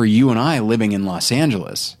especially for you and I living in Los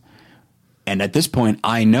Angeles... And at this point,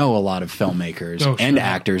 I know a lot of filmmakers and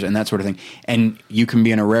actors and that sort of thing. And you can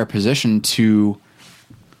be in a rare position to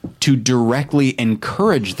directly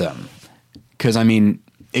encourage them. Because, I mean,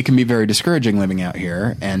 it can be very discouraging living out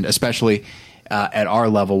here. And especially at our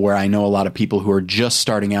level, where I know a lot of people who are just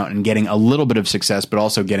starting out and getting a little bit of success, but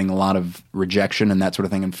also getting a lot of rejection and that sort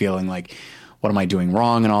of thing, and feeling like, what am I doing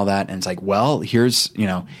wrong and all that? And it's like, well, here's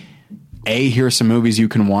some movies you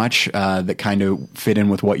can watch that kind of fit in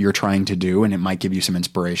with what you're trying to do, and it might give you some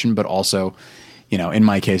inspiration. But also, in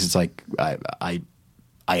my case, it's like I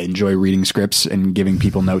enjoy reading scripts and giving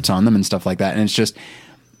people notes on them and stuff like that. And it's just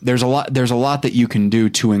there's a lot that you can do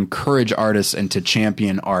to encourage artists and to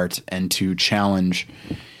champion art and to challenge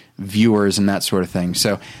viewers and that sort of thing.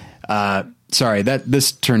 So, sorry that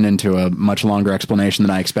this turned into a much longer explanation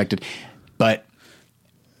than I expected. But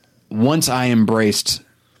once I embraced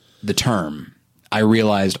the term, I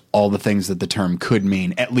realized all the things that the term could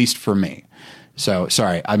mean, at least for me. So,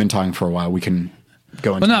 sorry, I've been talking for a while. We can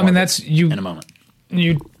go into in a moment.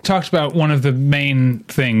 You talked about one of the main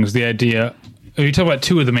things, the idea. You talked about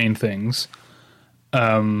two of the main things.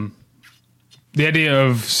 The idea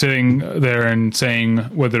of sitting there and saying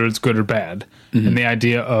whether it's good or bad, and the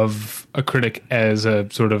idea of a critic as a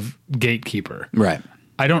sort of gatekeeper. Right.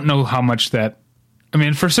 I don't know how much that. I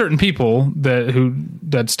mean, for certain people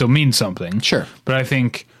that still means something. Sure. But I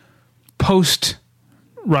think post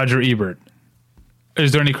Roger Ebert,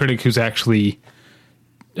 is there any critic who's actually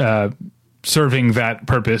serving that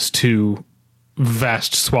purpose to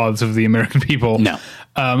vast swaths of the American people? No.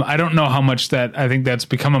 I don't know how much that. I think that's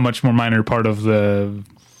become a much more minor part of the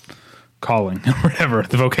calling or whatever,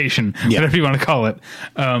 the vocation, whatever you want to call it.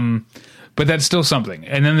 But that's still something.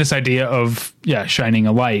 And then this idea of shining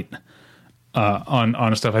a light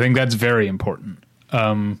on stuff. I think that's very important.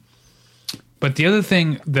 But the other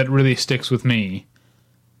thing that really sticks with me,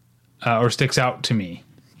 or sticks out to me,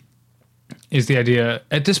 is the idea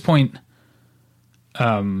at this point,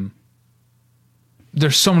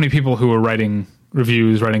 there's so many people who are writing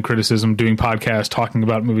reviews, writing criticism, doing podcasts, talking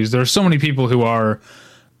about movies. There are so many people who are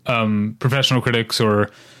professional critics or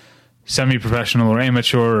semi-professional or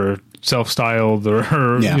amateur or self-styled or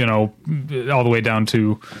all the way down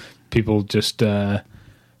to people just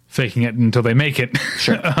faking it until they make it.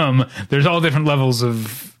 Sure. There's all different levels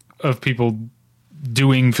of people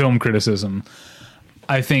doing film criticism.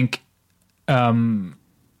 I think that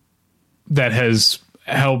has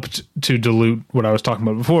helped to dilute what I was talking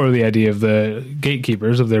about before, the idea of the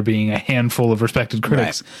gatekeepers, of there being a handful of respected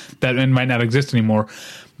critics that might not exist anymore.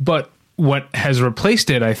 But what has replaced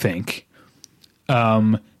it, I think,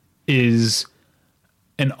 is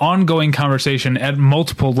an ongoing conversation at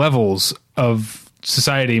multiple levels of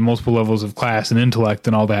society, multiple levels of class and intellect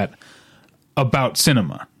and all that about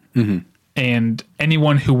cinema. Mm-hmm. And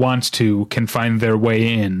anyone who wants to can find their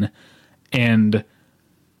way in. And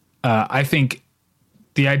I think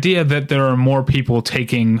the idea that there are more people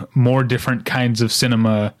taking more different kinds of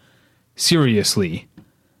cinema seriously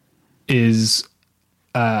is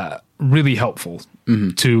really helpful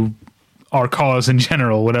to our cause in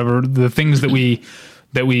general, whatever the things that we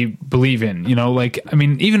believe in, you know, like, I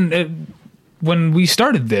mean, even when we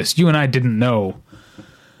started this, you and I didn't know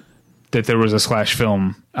that there was a slash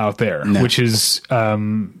film out there, which is,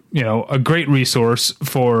 you know, a great resource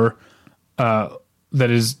for, that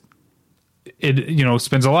is, it, you know,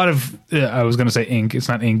 spends a lot of, I was going to say ink, it's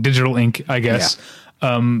not ink, digital ink, I guess,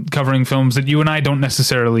 covering films that you and I don't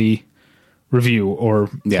necessarily review or,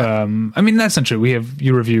 I mean, that's not true.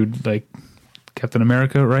 You reviewed like Captain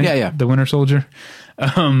America, right? Yeah. The Winter Soldier.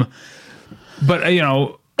 But you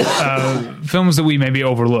know, films that we maybe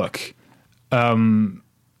overlook,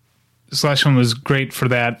 slash film is great for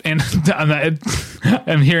that. And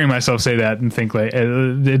I'm hearing myself say that and think like,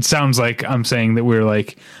 it sounds like I'm saying that we're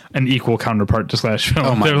like an equal counterpart to slash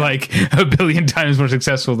film. They're like a billion times more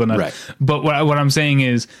successful than us. Right. But what I'm saying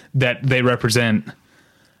is that they represent,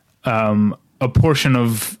 a portion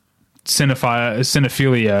of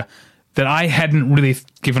cinephilia that I hadn't really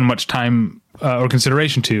given much time or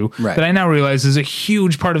consideration to, that I now realize is a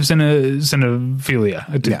huge part of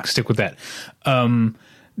cinephilia, to stick with that.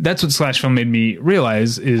 That's what slash film made me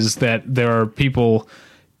realize, is that there are people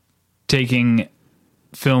taking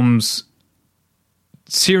films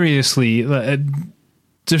seriously. They're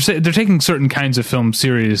taking certain kinds of films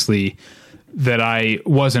seriously that I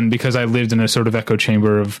wasn't, because I lived in a sort of echo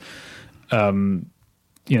chamber of,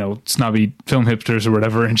 you know, snobby film hipsters or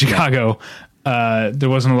whatever in Chicago. There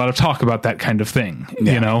wasn't a lot of talk about that kind of thing,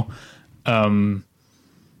 you know?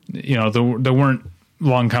 You know, there weren't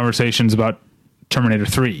long conversations about Terminator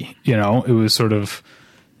 3, you know? It was sort of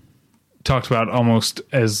talked about almost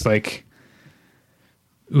as like,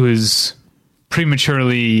 it was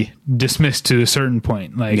prematurely dismissed to a certain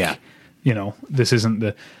point. Like, you know, this isn't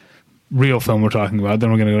the real film we're talking about.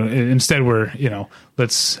 Then we're going to go, instead we're, you know,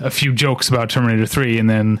 let's a few jokes about Terminator 3, and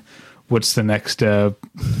then what's the next, I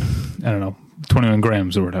don't know, 21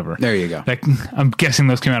 Grams or whatever. There you go. Like, I'm guessing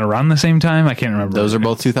those came out around the same time. I can't remember. Those are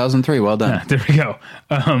both 2003. Well done. There we go.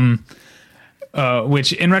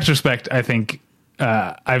 Which in retrospect, I think,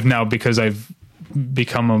 I've now, because I've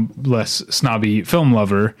become a less snobby film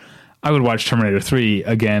lover, I would watch Terminator 3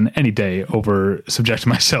 again any day over subjecting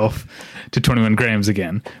myself to 21 Grams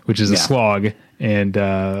again, which is a slog and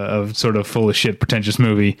a sort of full of shit, pretentious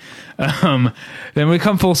movie. Then we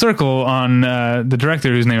come full circle on the director,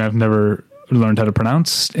 whose name I've never learned how to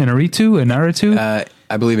pronounce, Inarritu?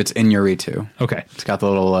 I believe it's Inarritu. Okay. It's got the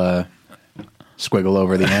little squiggle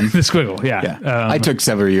over the end. The squiggle, yeah. I took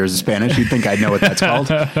several years of Spanish. You'd think I'd know what that's called.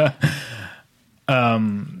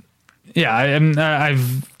 I've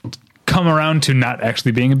come around to not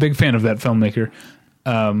actually being a big fan of that filmmaker.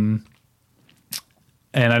 And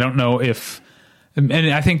I don't know if, and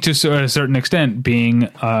I think to a certain extent, being,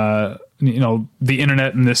 you know, the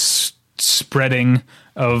internet and this spreading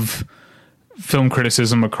of film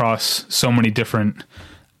criticism across so many different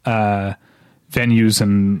venues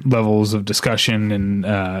and levels of discussion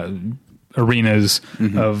and arenas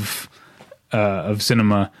of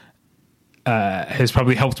cinema has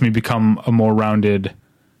probably helped me become a more rounded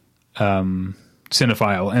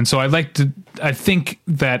cinephile. And so I think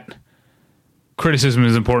that criticism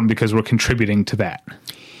is important because we're contributing to that.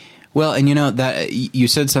 Well, and you know, that you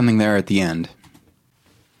said something there at the end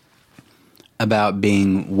about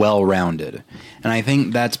being well-rounded. And I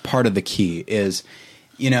think that's part of the key is,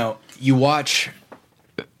 you know, you watch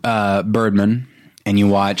Birdman and you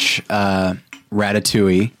watch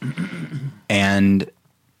Ratatouille, and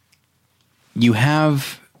you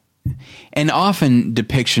have, and often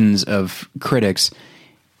depictions of critics,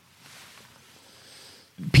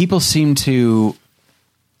 people seem to.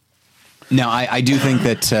 Now, I do think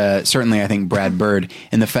that certainly I think Brad Bird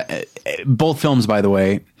and both films, by the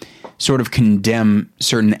way, sort of condemn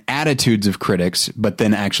certain attitudes of critics, but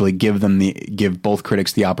then actually give both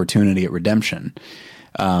critics the opportunity at redemption.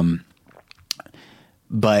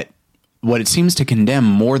 But what it seems to condemn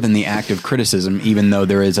more than the act of criticism, even though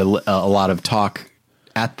there is a lot of talk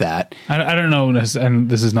at that. I don't know, and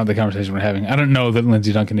this is not the conversation we're having. I don't know that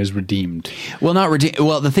Lindsay Duncan is redeemed. Well, not redeemed.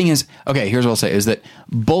 Well, the thing is, okay, here's what I'll say, is that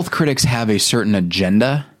both critics have a certain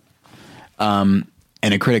agenda, and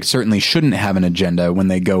a critic certainly shouldn't have an agenda when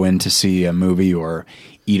they go in to see a movie or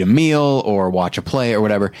eat a meal or watch a play or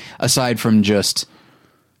whatever, aside from just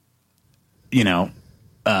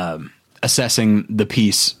assessing the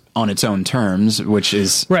piece on its own terms, which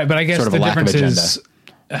is right. But I guess sort of the a lack difference of agenda. is,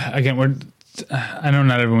 again, I know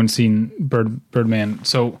not everyone's seen Birdman,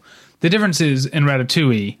 so the difference is in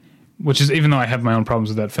Ratatouille, which is, even though I have my own problems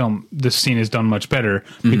with that film, this scene is done much better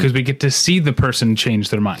because we get to see the person change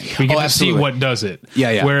their mind. We get to see what does it.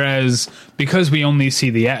 Yeah. Whereas because we only see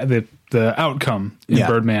the outcome in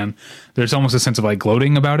Birdman, there's almost a sense of like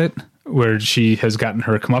gloating about it, where she has gotten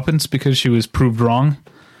her comeuppance because she was proved wrong.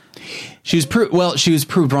 She was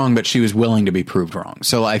proved wrong, but she was willing to be proved wrong.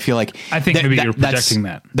 So I feel like you're projecting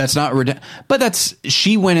that. That's not but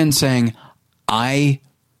she went in saying,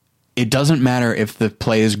 it doesn't matter if the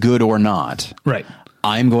play is good or not. Right.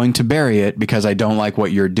 I'm going to bury it because I don't like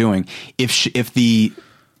what you're doing. If it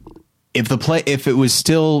was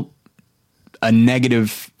still a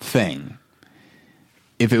negative thing,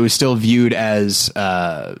 if it was still viewed as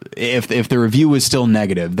if the review was still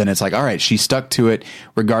negative, then it's like, all right, she stuck to it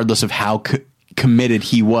regardless of how committed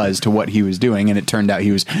he was to what he was doing, and it turned out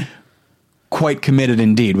he was quite committed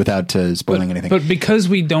indeed, without spoiling anything. But because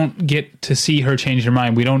we don't get to see her change her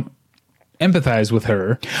mind, we don't empathize with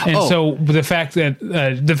her, and so the fact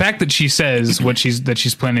that she says that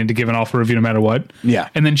she's planning to give an offer review no matter what,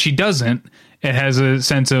 and then she doesn't, it has a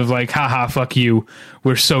sense of like, haha, fuck you,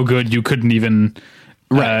 we're so good you couldn't even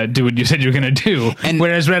do what you said you were going to do. And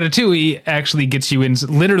whereas Ratatouille actually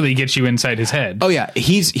literally gets you inside his head. Oh yeah,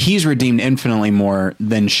 he's redeemed infinitely more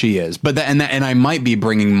than she is. But and I might be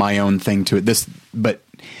bringing my own thing to it. But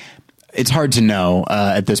it's hard to know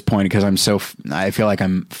at this point because I feel like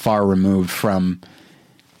I'm far removed from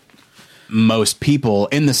most people,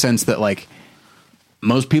 in the sense that like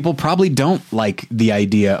most people probably don't like the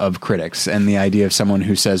idea of critics and the idea of someone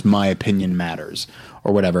who says my opinion matters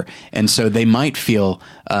or whatever. And so they might feel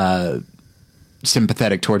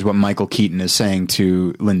sympathetic towards what Michael Keaton is saying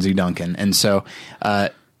to Lindsay Duncan. And so,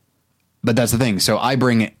 but that's the thing. So I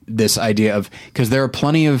bring this idea of, because there are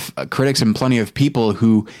plenty of critics and plenty of people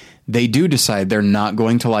who they do decide they're not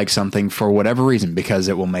going to like something for whatever reason, because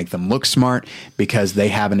it will make them look smart, because they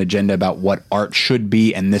have an agenda about what art should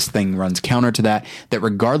be, and this thing runs counter to that, that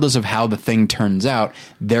regardless of how the thing turns out,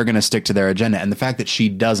 they're going to stick to their agenda. And the fact that she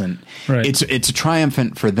doesn't, it's a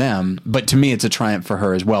triumphant for them, but to me it's a triumph for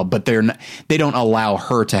her as well. But they don't allow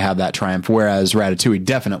her to have that triumph, whereas Ratatouille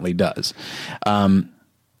definitely does.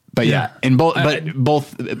 But in both,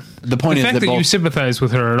 the point is that you sympathize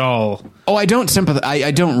with her at all. Oh, I don't sympathize.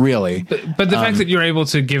 I don't really. But the fact that you're able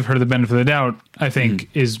to give her the benefit of the doubt, I think,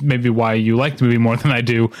 is maybe why you like the movie more than I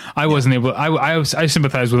do. I wasn't able. I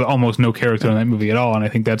sympathize with almost no character in that movie at all, and I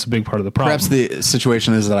think that's a big part of the problem. Perhaps the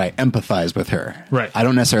situation is that I empathize with her. Right. I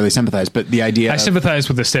don't necessarily sympathize, but the idea. I sympathize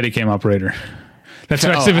with the Steadicam operator. That's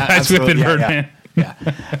what I sympathize with in Birdman. Yeah.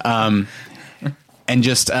 And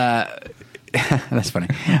just. That's funny.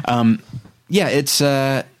 It's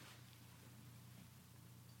and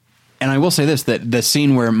I will say this, that the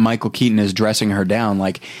scene where Michael Keaton is dressing her down,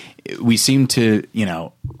 like, we seem to,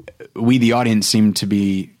 we the audience seem to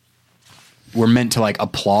be, we're meant to like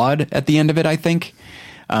applaud at the end of it, I think,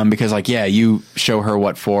 because like, you show her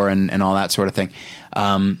what for and all that sort of thing.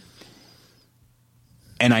 And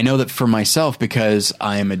I know that for myself, because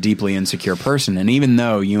I am a deeply insecure person, and even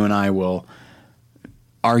though you and I will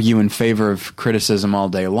argue in favor of criticism all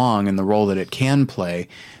day long and the role that it can play,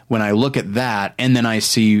 when I look at that and then I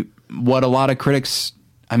see what a lot of critics,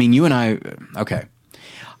 I mean, you and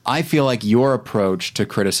I feel like your approach to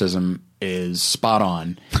criticism is spot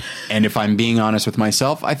on. And if I'm being honest with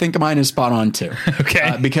myself, I think mine is spot on too.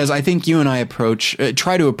 Okay. Because I think you and I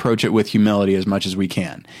try to approach it with humility as much as we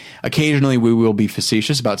can. Occasionally we will be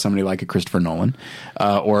facetious about somebody like a Christopher Nolan,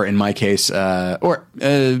 or in my case,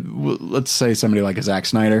 let's say somebody like a Zack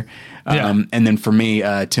Snyder. And then for me,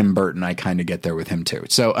 Tim Burton, I kind of get there with him too.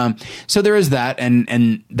 So, so there is that,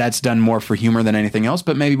 and that's done more for humor than anything else,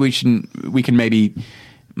 but maybe we can maybe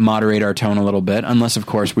moderate our tone a little bit, unless of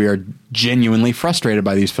course we are genuinely frustrated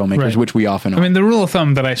by these filmmakers, which we often are. I mean, the rule of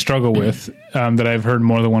thumb that I struggle with, that I've heard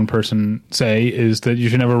more than one person say, is that you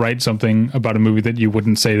should never write something about a movie that you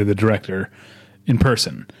wouldn't say to the director in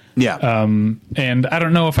person. Yeah. And I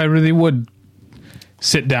don't know if I really would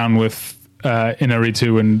sit down with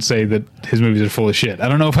Inarritu and say that his movies are full of shit. I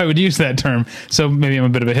don't know if I would use that term, so maybe I'm a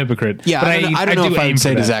bit of a hypocrite. Yeah, but I don't know if I would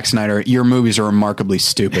say to Zack Snyder, your movies are remarkably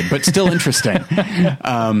stupid, but still interesting.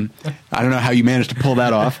 I don't know how you managed to pull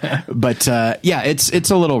that off, but it's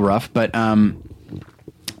a little rough, but in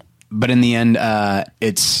the end,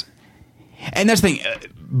 it's, and that's the thing.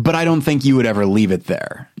 But I don't think you would ever leave it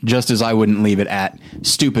there. just as I wouldn't leave it at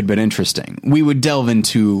stupid but interesting. We would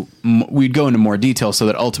we'd go into more detail so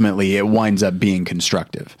that ultimately it winds up being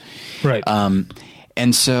constructive. Right.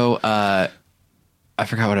 And so I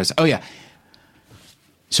forgot what I was. Oh yeah.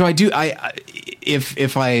 So I do.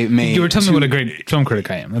 If I may, you were telling me what a great film critic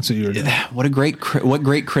I am. That's what you were doing. What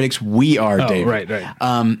great critics we are, David. Right.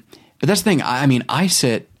 But that's the thing. I mean, I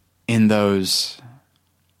sit in those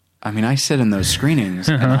screenings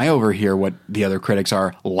and I overhear what the other critics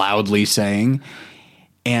are loudly saying,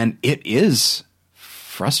 and it is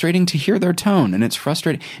frustrating to hear their tone, and it's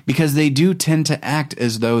frustrating because they do tend to act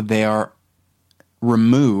as though they are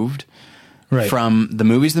removed from the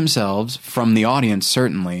movies themselves, from the audience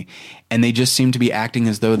certainly, and they just seem to be acting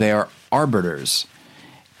as though they are arbiters.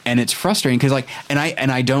 And it's frustrating because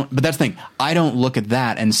I don't, but that's the thing. I don't look at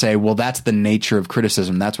that and say, well, that's the nature of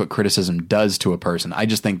criticism. That's what criticism does to a person. I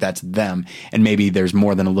just think that's them. And maybe there's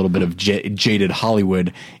more than a little bit of jaded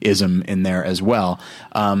Hollywoodism in there as well.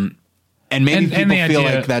 And maybe people feel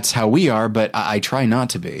like that's how we are, but I try not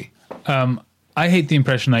to be. I hate the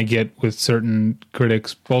impression I get with certain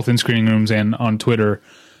critics, both in screening rooms and on Twitter.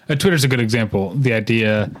 Twitter's a good example. The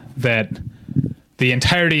idea that the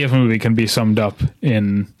entirety of a movie can be summed up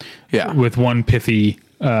with one pithy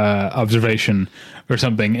observation or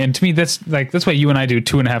something. And to me, that's why you and I do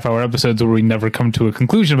 2.5 hour episodes where we never come to a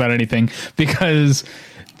conclusion about anything, because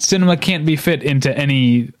cinema can't be fit into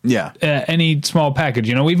any small package.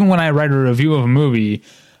 You know, even when I write a review of a movie,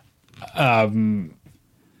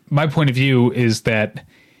 my point of view is that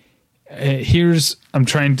I'm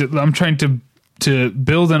trying to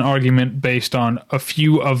build an argument based on a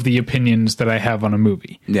few of the opinions that I have on a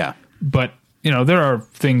movie. Yeah. But, you know, there are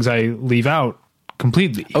things I leave out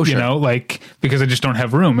completely, sure. You know, like, because I just don't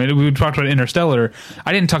have room. We talked about Interstellar.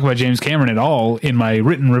 I didn't talk about James Cameron at all in my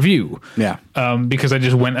written review. Yeah. Because I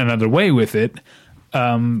just went another way with it.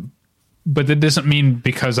 But that doesn't mean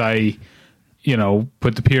because I, you know,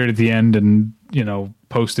 put the period at the end and, you know,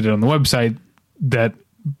 posted it on the website that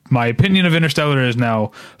my opinion of Interstellar is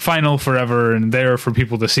now final forever and there for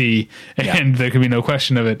people to see, and there can be no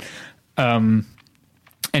question of it.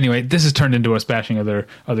 Anyway, this has turned into us bashing other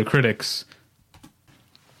critics,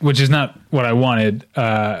 which is not what I wanted.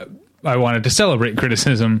 I wanted to celebrate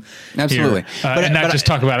criticism. Absolutely. And not just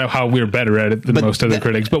talk about how we're better at it than most other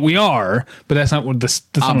critics, but we are, but that's not what that's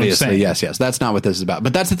obviously, what I'm saying. yes. That's not what this is about.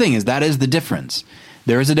 But that's the thing, is that is the difference.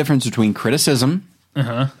 There is a difference between criticism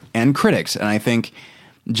and critics. And I think,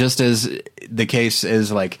 just as the case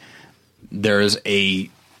is, like, there's a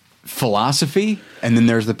philosophy and then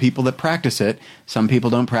there's the people that practice it. Some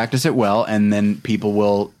people don't practice it well, and then people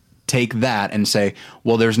will take that and say,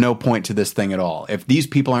 well, there's no point to this thing at all. If these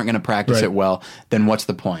people aren't going to practice it well, then what's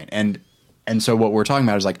the point? And so what we're talking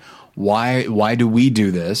about is, like, why do we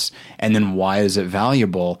do this? And then why is it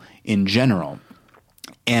valuable in general?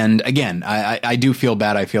 And again, I do feel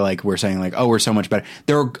bad. I feel like we're saying, like, oh, we're so much better.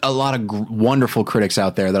 There are a lot of wonderful critics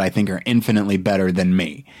out there that I think are infinitely better than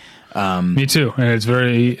me. Me too. And it's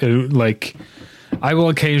very, like, I will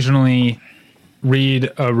occasionally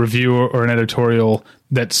read a review or an editorial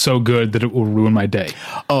that's so good that it will ruin my day.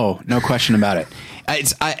 Oh, no question about it.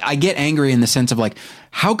 I get angry in the sense of, like,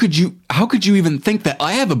 how could you even think that?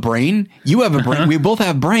 I have a brain. You have a brain. We both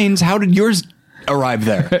have brains. How did yours arrive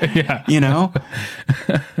there? Yeah. You know,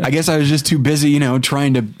 I guess I was just too busy, you know,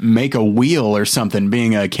 trying to make a wheel or something,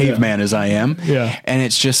 being a caveman as I am. Yeah. And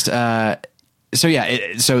it's just, but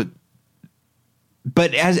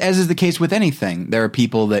as is the case with anything, there are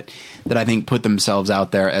people that I think put themselves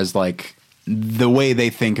out there as, like, the way they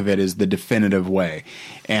think of it is the definitive way.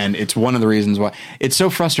 And it's one of the reasons why it's so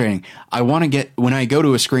frustrating. When I go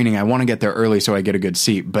to a screening, I want to get there early so I get a good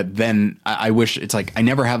seat. But then I wish, it's like, I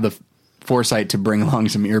never have the foresight to bring along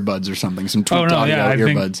some earbuds or something, some tweaked audio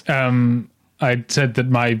earbuds. I said that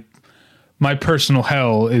my personal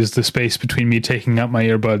hell is the space between me taking out my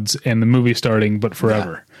earbuds and the movie starting, but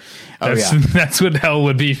forever. Yeah. That's what hell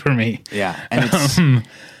would be for me. Yeah. And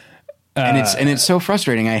it's so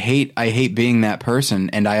frustrating. I hate being that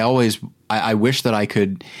person. And I wish that I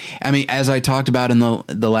could, I mean, as I talked about in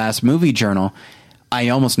the last movie journal, I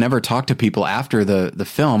almost never talk to people after the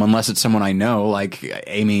film unless it's someone I know. Like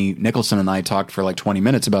Amy Nicholson and I talked for like 20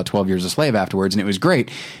 minutes about 12 Years a Slave afterwards, and it was great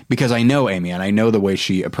because I know Amy and I know the way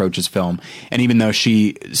she approaches film. And even though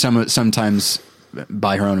she sometimes,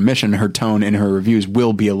 by her own admission, her tone in her reviews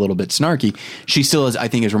will be a little bit snarky, she still is, I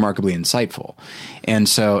think, is remarkably insightful. And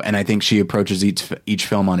I think she approaches each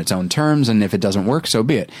film on its own terms, and if it doesn't work, so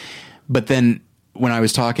be it. But then when I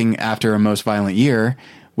was talking after A Most Violent Year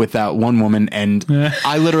with that one woman, and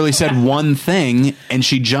I literally said one thing and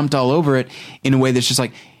she jumped all over it in a way that's just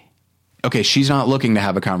like, okay, she's not looking to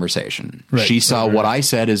have a conversation. Right, she saw what I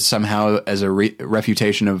said as somehow as a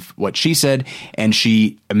refutation of what she said, and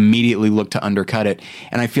she immediately looked to undercut it.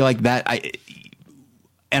 And I feel like that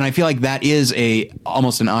is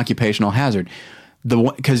almost an occupational hazard.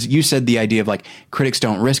 Because you said the idea of like critics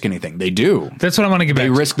don't risk anything. They do. That's what I want to get back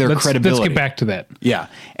to. They risk their credibility. Let's get back to that. Yeah.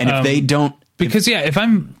 And if they don't, because if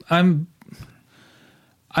I'm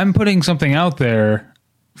putting something out there,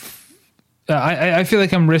 I feel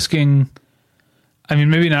like I'm risking. I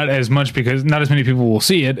mean, maybe not as much because not as many people will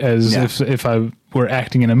see it as if I were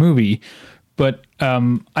acting in a movie, but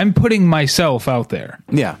I'm putting myself out there.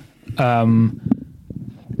 Yeah.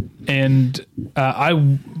 And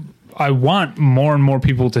I want more and more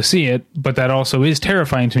people to see it, but that also is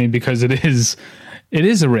terrifying to me because it is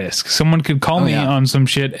a risk. Someone could call me on some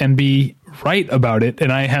shit and be right about it,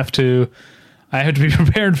 and I have to be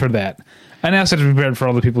prepared for that. And I also have to be prepared for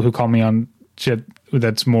all the people who call me on shit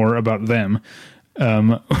that's more about them,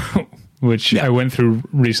 which I went through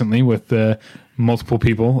recently with multiple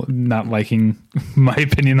people not liking my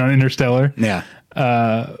opinion on Interstellar. Yeah.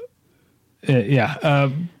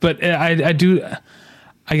 But I do.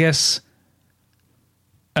 I guess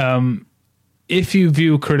if you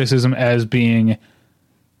view criticism as being,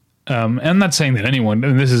 I'm not saying that anyone,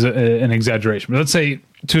 and this is an exaggeration, but let's say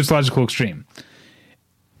to its logical extreme,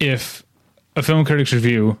 if a film critic's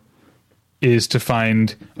review is to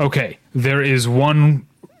find, okay, there is one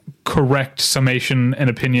correct summation and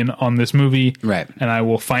opinion on this movie, right, and I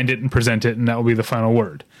will find it and present it, and that will be the final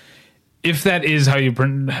word. If that is how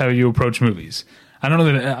you approach movies,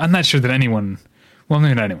 I'm not sure that anyone. Well,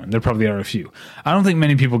 maybe not anyone. There probably are a few. I don't think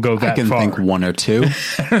many people go that far. I can think one or two.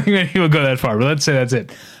 I don't think many people go that far, but let's say that's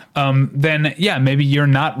it. Then, maybe you're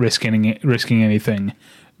not risking anything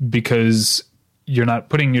because you're not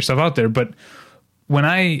putting yourself out there. But when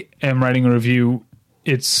I am writing a review,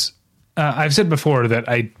 it's I've said before that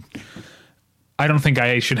I don't think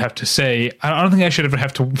I should have to say. I don't think I should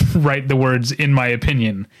have to write the words "in my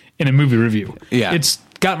opinion" in a movie review. Yeah, it's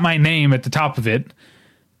got my name at the top of it.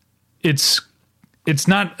 It's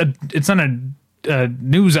not a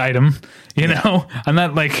news item, you know. I'm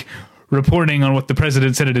not like reporting on what the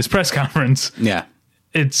president said at his press conference. Yeah,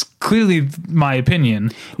 it's clearly my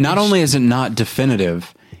opinion. Not only is it not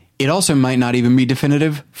definitive, it also might not even be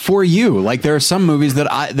definitive for you. Like there are some movies that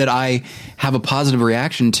I have a positive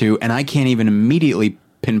reaction to, and I can't even immediately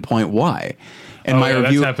pinpoint why. And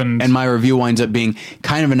my review winds up being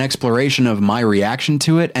kind of an exploration of my reaction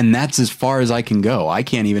to it, and that's as far as I can go. I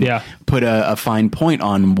can't even put a fine point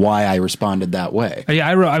on why I responded that way. Yeah,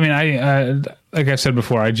 I wrote. I mean, like I said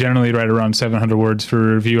before, I generally write around 700 words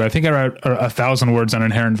for a review. I think I wrote 1,000 words on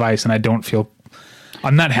Inherent Vice, and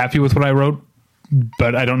I'm not happy with what I wrote.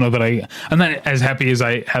 But I don't know that I'm not as happy as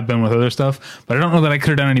I have been with other stuff, but I don't know that I could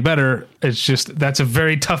have done any better. It's just, that's a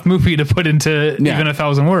very tough movie to put into even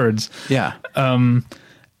 1,000 words. Yeah.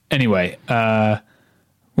 Anyway, what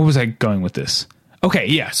was I going with this? Okay.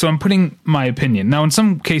 Yeah. So I'm putting my opinion. Now, in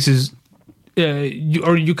some cases,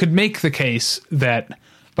 you could make the case that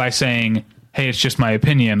by saying, hey, it's just my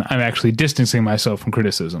opinion, I'm actually distancing myself from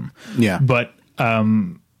criticism. Yeah. But,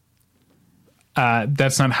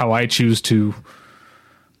 that's not how I choose to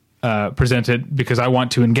present it, because I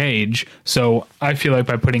want to engage. So I feel like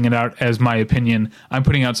by putting it out as my opinion, I'm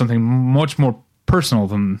putting out something much more personal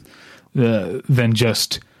than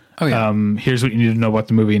just here's what you need to know about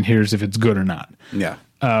the movie and here's if it's good or not. Yeah.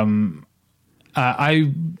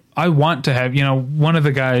 I want to have, one of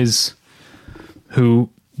the guys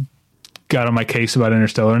who got on my case about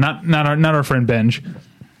Interstellar, not our friend Benj.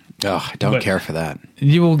 Oh, I don't care for that.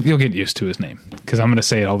 You'll get used to his name because I'm going to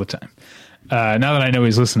say it all the time. Now that I know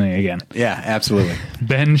he's listening again. Yeah, absolutely.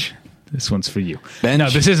 Benj, this one's for you. Benj, no,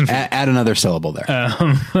 this isn't for add another syllable there.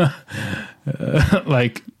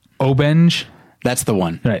 Like Obenj. That's the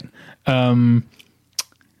one. Right.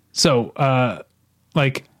 So,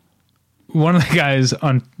 like one of the guys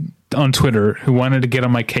on Twitter who wanted to get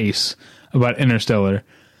on my case about Interstellar,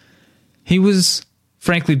 he was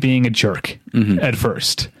frankly being a jerk at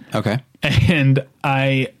first. Okay. And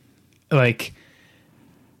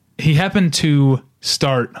he happened to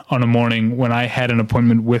start on a morning when I had an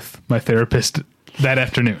appointment with my therapist that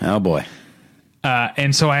afternoon. Oh boy.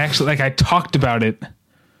 And so I talked about it,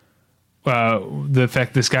 the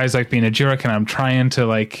fact this guy's being a jerk, and I'm trying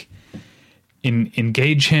to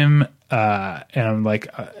engage him. And I'm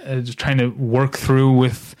just trying to work through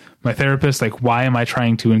with my therapist, why am I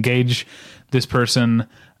trying to engage this person?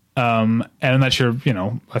 And I'm not sure,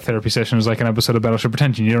 a therapy session is like an episode of Battleship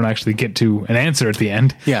Pretension. You don't actually get to an answer at the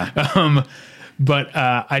end. Yeah. But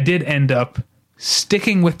I did end up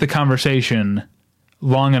sticking with the conversation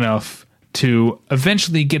long enough to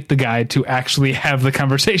eventually get the guy to actually have the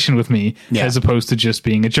conversation with me, as opposed to just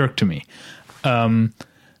being a jerk to me. And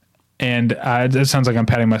it sounds like I'm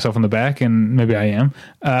patting myself on the back, and maybe I am.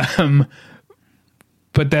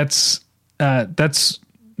 But that's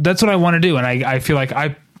what I want to do. And I feel like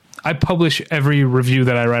I publish every review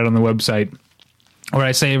that I write on the website, or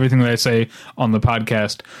I say everything that I say on the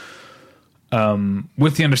podcast,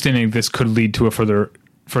 with the understanding this could lead to a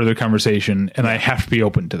further conversation, and I have to be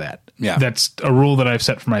open to that. Yeah. That's a rule that I've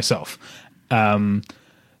set for myself.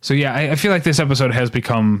 So yeah, I feel like this episode has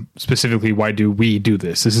become specifically, why do we do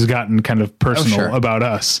this? This has gotten kind of personal about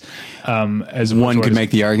us. As one could make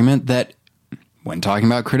the argument that when talking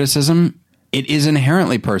about criticism, it is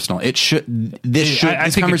inherently personal. It should. I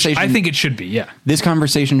think it should be. Yeah, this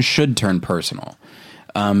conversation should turn personal,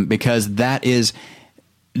 because that is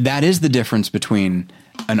the difference between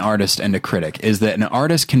an artist and a critic. Is that an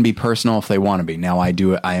artist can be personal if they want to be. Now, I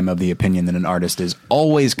am of the opinion that an artist is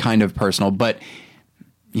always kind of personal, but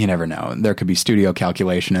you never know. There could be studio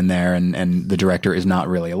calculation in there, and the director is not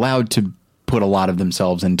really allowed to put a lot of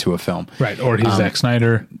themselves into a film. Right, or he's Zack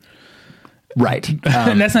Snyder. Right.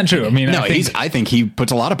 And that's not true. I mean, no, I think he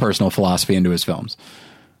puts a lot of personal philosophy into his films.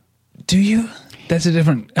 Do you? That's a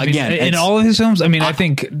different, again, in all of his films. I mean, I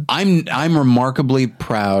think I'm remarkably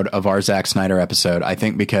proud of our Zack Snyder episode. I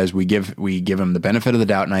think because we give him the benefit of the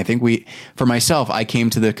doubt. And I think for myself, I came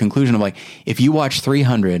to the conclusion of, like, if you watch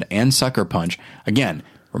 300 and Sucker Punch, again,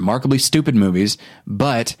 remarkably stupid movies,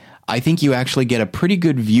 but I think you actually get a pretty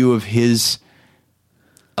good view of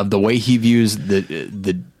the way he views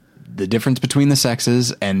the difference between the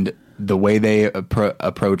sexes and the way they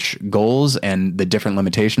approach goals and the different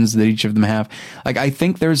limitations that each of them have. Like, I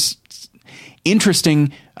think there's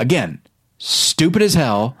interesting, again, stupid as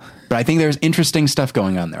hell, but I think there's interesting stuff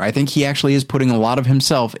going on there. I think he actually is putting a lot of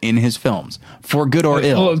himself in his films, for good or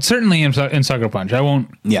ill. Well, certainly in Sucker Punch. I won't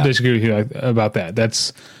disagree with you about that.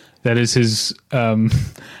 That is his, and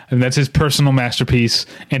that's his personal masterpiece,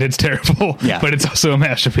 and it's terrible, but it's also a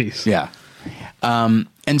masterpiece. Yeah.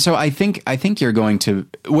 And so I think you're going to,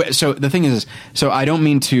 so the thing is, so I don't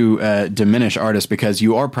mean to diminish artists, because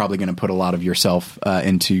you are probably going to put a lot of yourself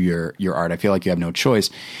into your art. I feel like you have no choice,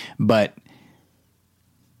 but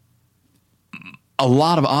a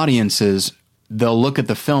lot of audiences, they'll look at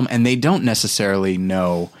the film and they don't necessarily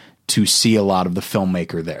know to see a lot of the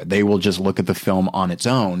filmmaker there. They will just look at the film on its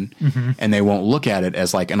own, and they won't look at it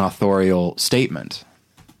as like an authorial statement.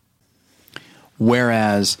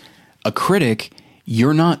 Whereas a critic,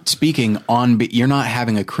 you're not speaking on, you're not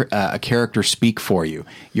having a character speak for you.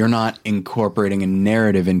 You're not incorporating a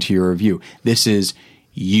narrative into your review. This is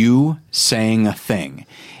you saying a thing.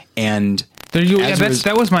 And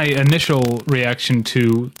that was my initial reaction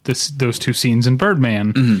to those two scenes in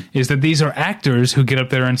Birdman, is that these are actors who get up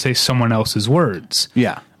there and say someone else's words.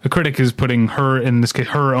 Yeah. A critic is putting her, in this case,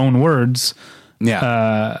 her own words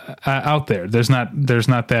out there. There's not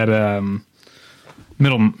that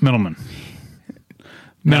middleman.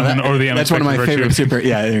 Or the that's one of my favorite super.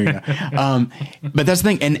 Yeah, there you go. But that's the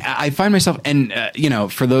thing, and I find myself, and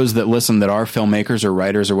for those that listen that are filmmakers or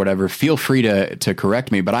writers or whatever, feel free to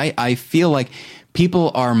correct me. But I feel like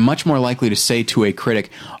people are much more likely to say to a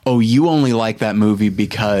critic, "Oh, you only like that movie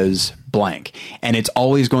because blank," and it's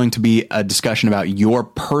always going to be a discussion about your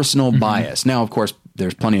personal bias. Now, of course,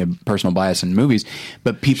 there's plenty of personal bias in movies,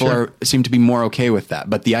 but people seem to be more okay with that.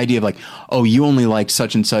 But the idea of like, oh, you only liked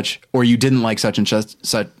such and such, or you didn't like such and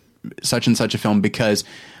such a film because,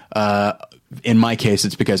 in my case,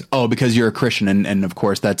 it's because you're a Christian, and of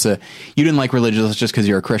course you didn't like religious just because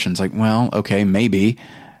you're a Christian. It's like, well, okay, maybe.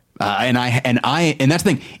 And that's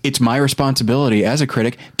the thing. It's my responsibility as a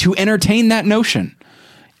critic to entertain that notion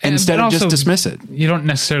instead of just dismiss it. You don't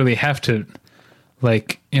necessarily have to.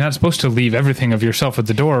 Like, you're not supposed to leave everything of yourself at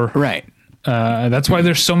the door. Right. That's why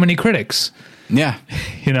there's so many critics. Yeah.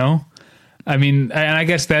 I mean, and I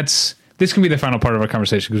guess this can be the final part of our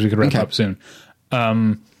conversation, because we could wrap up soon.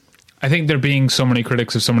 I think there being so many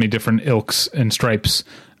critics of so many different ilks and stripes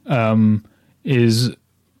is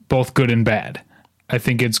both good and bad. I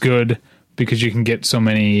think it's good because you can get so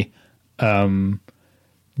many different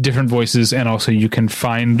voices, and also you can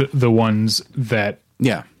find the ones that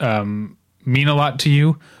mean a lot to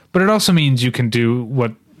you, but it also means you can do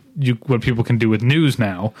what people can do with news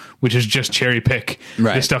now, which is just cherry pick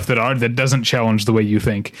the stuff that doesn't challenge the way you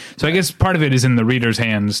think. So I guess part of it is in the reader's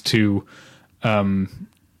hands to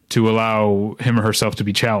allow him or herself to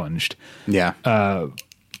be challenged. Yeah.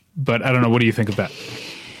 But I don't know. What do you think of that?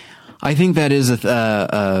 I think that is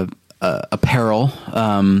a peril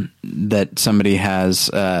that somebody has.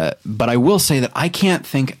 But I will say that I can't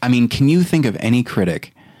think. I mean, can you think of any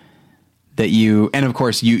critic that you, and of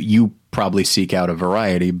course you probably seek out a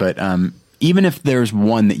variety, but even if there's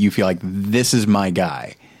one that you feel like this is my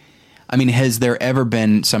guy, I mean, has there ever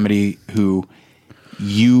been somebody who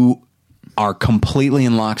you are completely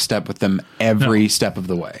in lockstep with them every step of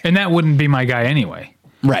the way? And that wouldn't be my guy anyway.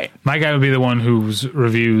 Right. My guy would be the one whose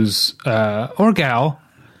reviews, or gal.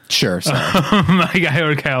 Sure. My guy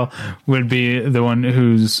or gal would be the one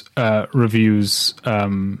whose reviews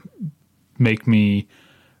make me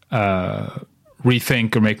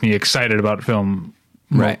rethink or make me excited about film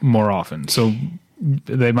more often. So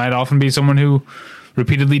they might often be someone who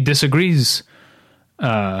repeatedly disagrees,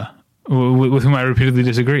 with whom I repeatedly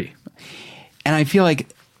disagree. And I feel like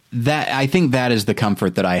I think that is the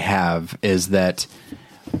comfort that I have, is that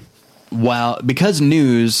because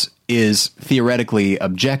news is theoretically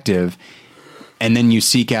objective, and then you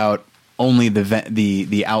seek out only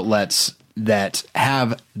the outlets that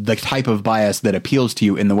have the type of bias that appeals to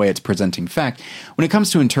you in the way it's presenting fact. When it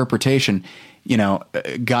comes to interpretation,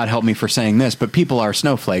 God help me for saying this, but people are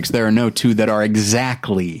snowflakes. There are no two that are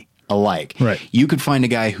exactly alike. Right. You could find a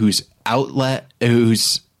guy whose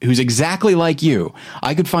who's exactly like you.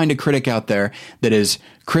 I could find a critic out there that is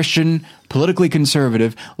Christian, politically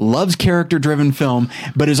conservative, loves character-driven film,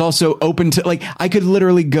 but is also open to, I could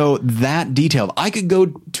literally go that detailed. I could go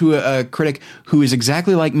to a critic who is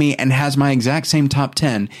exactly like me and has my exact same top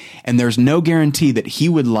 10, and there's no guarantee that he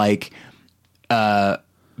would like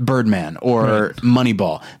Birdman or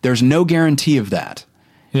Moneyball. There's no guarantee of that.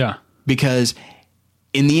 Yeah. Because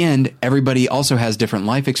in the end, everybody also has different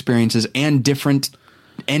life experiences and different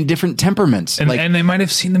temperaments, and they might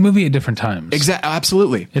have seen the movie at different times. Exactly,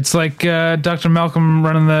 absolutely. It's like Dr. Malcolm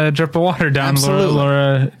running the drip of water down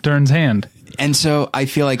Laura Dern's hand. And so I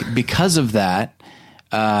feel like because of that,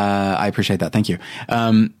 I appreciate that. Thank you.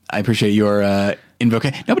 I appreciate your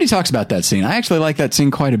invocation. Nobody talks about that scene. I actually like that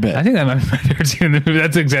scene quite a bit. I think that might be my favorite scene in the movie.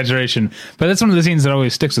 That's exaggeration, but that's one of the scenes that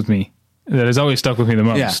always sticks with me. That has always stuck with me the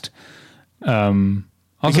most. Yeah.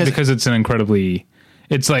 Also because it's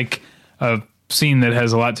it's like a scene that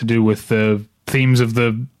has a lot to do with the themes of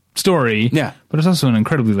the story. Yeah. But it's also an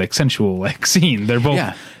incredibly sensual scene.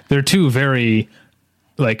 They're two very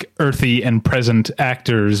earthy and present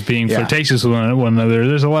actors being flirtatious with one another.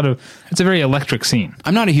 There's it's a very electric scene.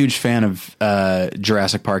 I'm not a huge fan of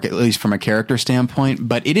Jurassic Park, at least from a character standpoint,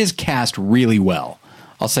 but it is cast really well.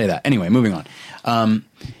 I'll say that. Anyway, moving on.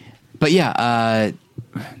 But yeah,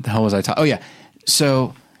 the hell was I talking? Oh yeah.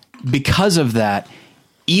 So because of that,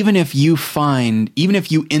 even if you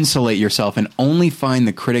insulate yourself and only find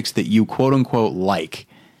the critics that you quote unquote like,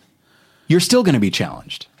 you're still going to be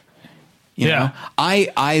challenged. You know?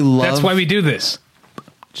 I love. That's why we do this.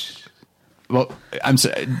 Well, I'm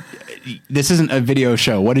sorry. This isn't a video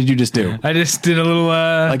show. What did you just do? I just did a little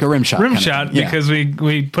like a rim shot because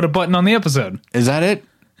we put a button on the episode. Is that it?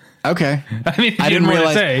 Okay. I mean, I didn't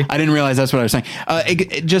realize that's what I was saying.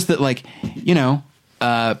 Just that,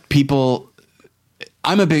 people.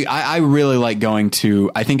 I really like going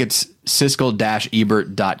to, I think it's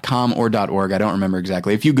siskel-ebert.com or .org. I don't remember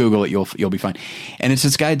exactly. If you Google it, you'll be fine. And it's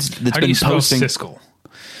this guy that's been posting. Siskel?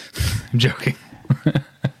 I'm joking.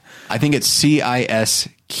 I think it's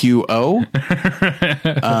CISQO.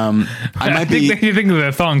 I think you think of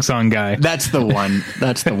the Thong Song guy. That's the one.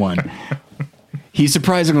 He's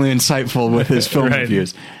surprisingly insightful with his film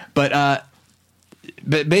reviews.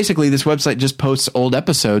 But basically, this website just posts old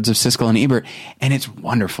episodes of Siskel and Ebert, and it's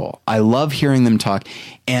wonderful. I love hearing them talk.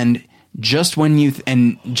 And just when you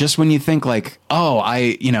think it's like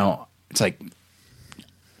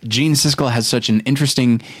Gene Siskel has such an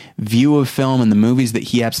interesting view of film and the movies that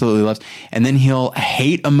he absolutely loves, and then he'll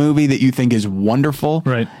hate a movie that you think is wonderful,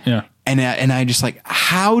 right? Yeah. And I just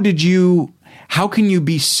how can you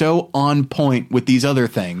be so on point with these other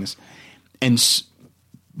things, and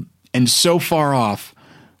so far off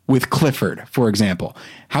with Clifford, for example?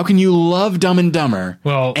 How can you love Dumb and Dumber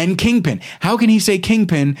and Kingpin? How can he say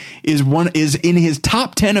Kingpin is in his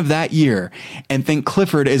top 10 of that year and think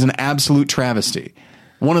Clifford is an absolute travesty?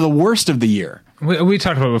 One of the worst of the year. We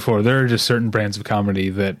talked about it before. There are just certain brands of comedy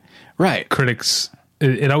that critics,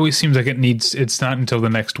 it always seems like it's not until the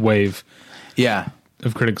next wave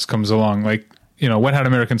of critics comes along. Wet Hot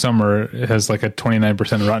American Summer has a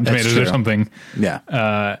 29% Rotten Tomatoes or something.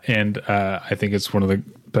 Yeah. And I think it's one of the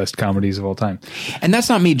best comedies of all time. And that's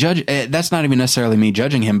not me that's not even necessarily me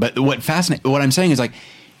judging him, but what I'm saying is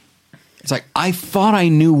it's I thought I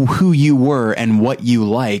knew who you were and what you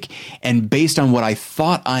like, and based on what I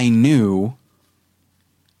thought I knew,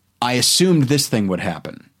 I assumed this thing would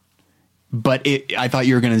happen. But I thought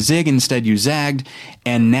you were going to zig, instead you zagged,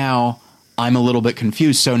 and now I'm a little bit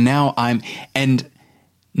confused. So now and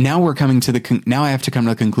now we're coming to now I have to come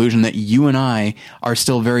to the conclusion that you and I are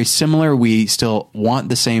still very similar. We still want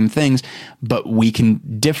the same things, but we can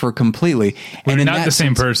differ completely. We're not the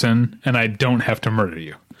same person, and I don't have to murder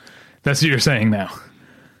you. That's what you're saying now.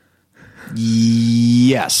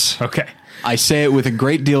 Yes. Okay. I say it with a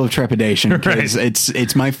great deal of trepidation because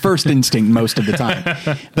it's my first instinct most of the time.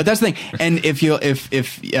 But that's the thing. And if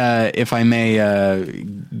I may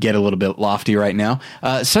get a little bit lofty right now,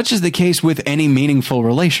 such is the case with any meaningful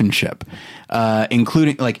relationship,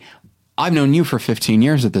 including like I've known you for 15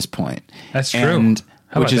 years at this point. That's true. And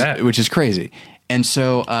which is crazy. And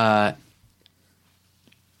so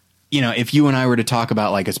if you and I were to talk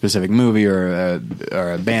about like a specific movie or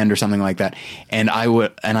a band or something like that, and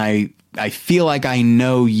I feel like I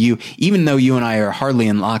know you, even though you and I are hardly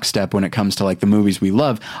in lockstep when it comes to like the movies we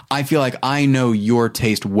love, I feel like I know your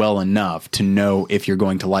taste well enough to know if you're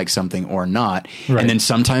going to like something or not. Right. And then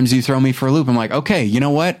sometimes you throw me for a loop. I'm like, okay, you know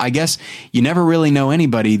what? I guess you never really know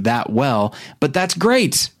anybody that well, but that's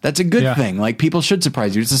great. That's a good thing. Like people should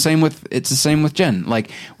surprise you. It's the same with Jen.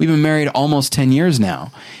 Like we've been married almost 10 years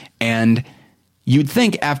now. And you'd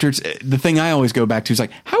think after the thing I always go back to is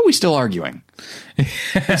like, how are we still arguing?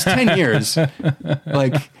 It's 10 years.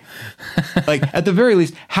 Like at the very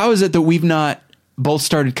least, how is it that we've not both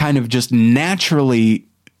started kind of just naturally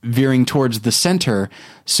veering towards the center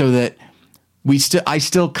so that I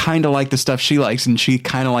still kind of like the stuff she likes and she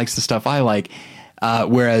kind of likes the stuff I like.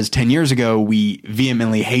 Whereas 10 years ago, we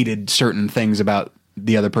vehemently hated certain things about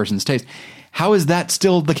the other person's taste. How is that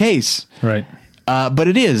still the case? Right. But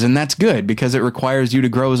it is, and that's good because it requires you to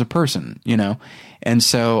grow as a person, And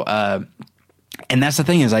so, and that's the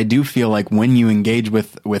thing is I do feel like when you engage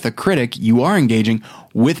with a critic, you are engaging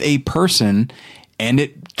with a person, and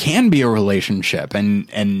it can be a relationship,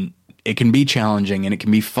 and it can be challenging and it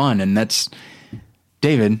can be fun. And that's,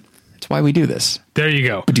 David, that's why we do this. There you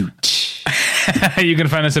go. You can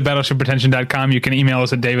find us at battleshippretension.com. You can email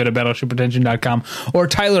us at david@battleshippretension.com or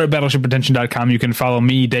tyler@battleshippretension.com. You can follow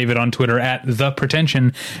me, David, on Twitter at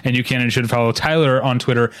 @thepretension, and you can and should follow Tyler on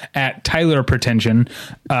Twitter at tylerpretension.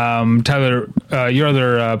 Tyler, your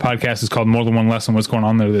other podcast is called More Than One Lesson. What's going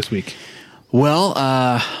on there this week? Well,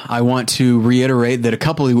 I want to reiterate that a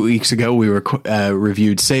couple of weeks ago we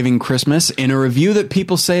reviewed Saving Christmas in a review that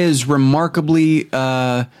people say is remarkably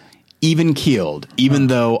even-keeled, even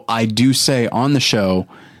though I do say on the show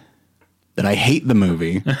that I hate the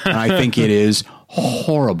movie and I think it is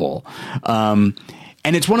horrible. And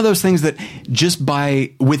it's one of those things that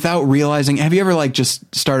without realizing, have you ever like just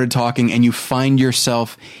started talking and you find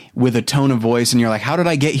yourself with a tone of voice and you're like, how did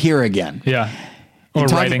I get here again? Yeah. Or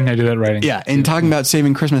writing. I do that writing. Yeah. And talking about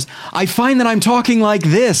Saving Christmas, I find that I'm talking like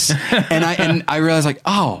this and I realize like,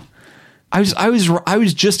 oh, I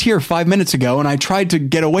was just here 5 minutes ago and I tried to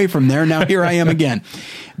get away from there. Now here I am again.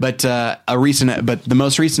 But the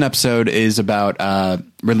most recent episode is about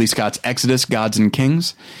Ridley Scott's Exodus, Gods and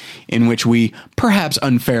Kings, in which we perhaps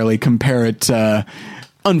unfairly compare it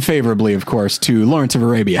unfavorably, of course, to Lawrence of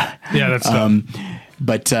Arabia. Yeah, that's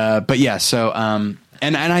but yeah, so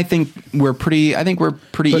and I think we're pretty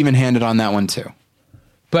even-handed on that one too.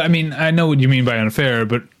 But I mean, I know what you mean by unfair,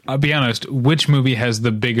 but I'll be honest, which movie has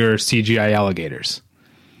the bigger CGI alligators?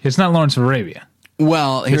 It's not Lawrence of Arabia.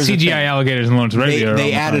 Well, here's the CGI alligators in Lawrence of Arabia.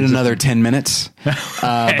 They added another 10 minutes,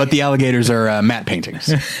 but the alligators are matte paintings.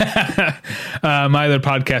 My other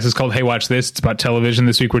podcast is called Hey Watch This. It's about television.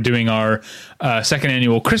 This week we're doing our second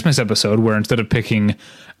annual Christmas episode, where instead of picking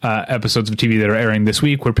episodes of TV that are airing this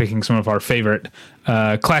week, we're picking some of our favorite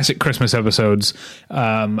classic Christmas episodes.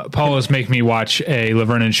 Paul is making me watch a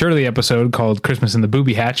Laverne and Shirley episode called Christmas in the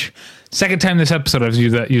Booby Hatch. Second time this episode I've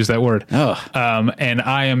used that word. Oh. And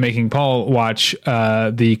I am making Paul watch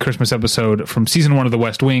the Christmas episode from season 1 of The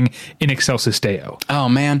West Wing, In Excelsis Deo. Oh,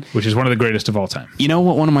 man. Which is one of the greatest of all time. You know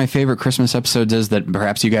what one of my favorite Christmas episodes is that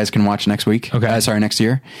perhaps you guys can watch next week? Okay. Next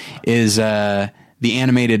year? Is the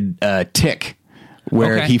animated Tick,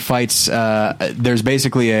 where he fights... there's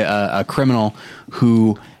basically a criminal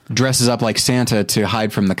who dresses up like Santa to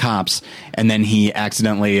hide from the cops, and then he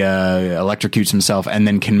accidentally electrocutes himself and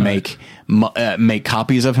then can make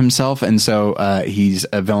copies of himself, and so he's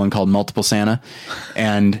a villain called Multiple Santa,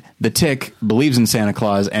 and the Tick believes in Santa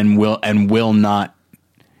Claus and will not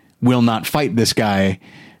fight this guy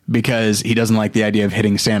because he doesn't like the idea of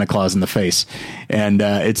hitting Santa Claus in the face, and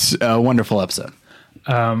it's a wonderful episode.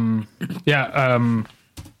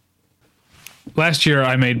 Last year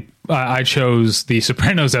I chose the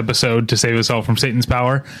Sopranos episode to save us all from Satan's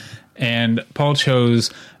power, and Paul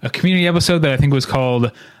chose a Community episode that I think was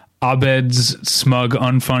called Abed's smug,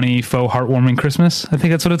 unfunny, faux heartwarming Christmas. I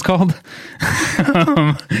think that's what it's called.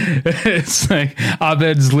 It's like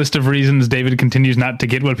Abed's list of reasons David continues not to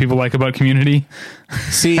get what people like about Community.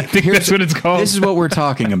 See, I think that's what it's called. This is what we're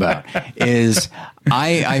talking about. Is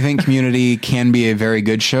I think Community can be a very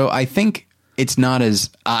good show. I think it's not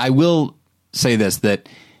as. I will say this, that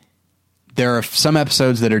there are some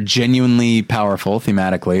episodes that are genuinely powerful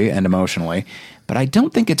thematically and emotionally, but I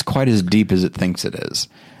don't think it's quite as deep as it thinks it is.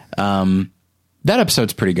 That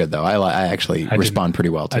episode's pretty good, though. I actually respond pretty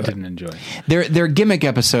well to it. I didn't enjoy it. They're gimmick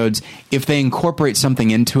episodes. If they incorporate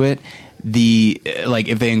something into it,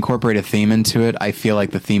 if they incorporate a theme into it, I feel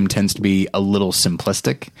like the theme tends to be a little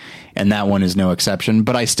simplistic, and that one is no exception.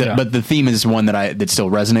 But but the theme is one that still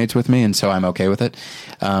resonates with me, and so I'm okay with it.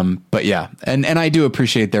 But yeah, and I do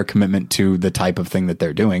appreciate their commitment to the type of thing that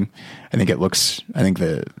they're doing. I think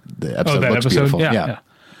the episode looks beautiful. Yeah.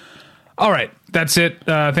 All right. That's it.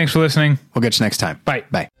 Thanks for listening. We'll get you next time. Bye.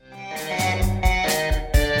 Bye.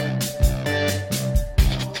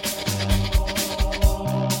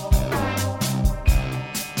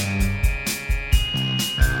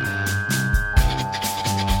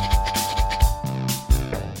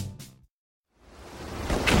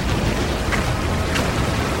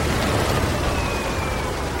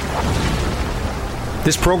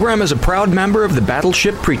 This program is a proud member of the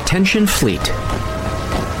Battleship Pretension Fleet.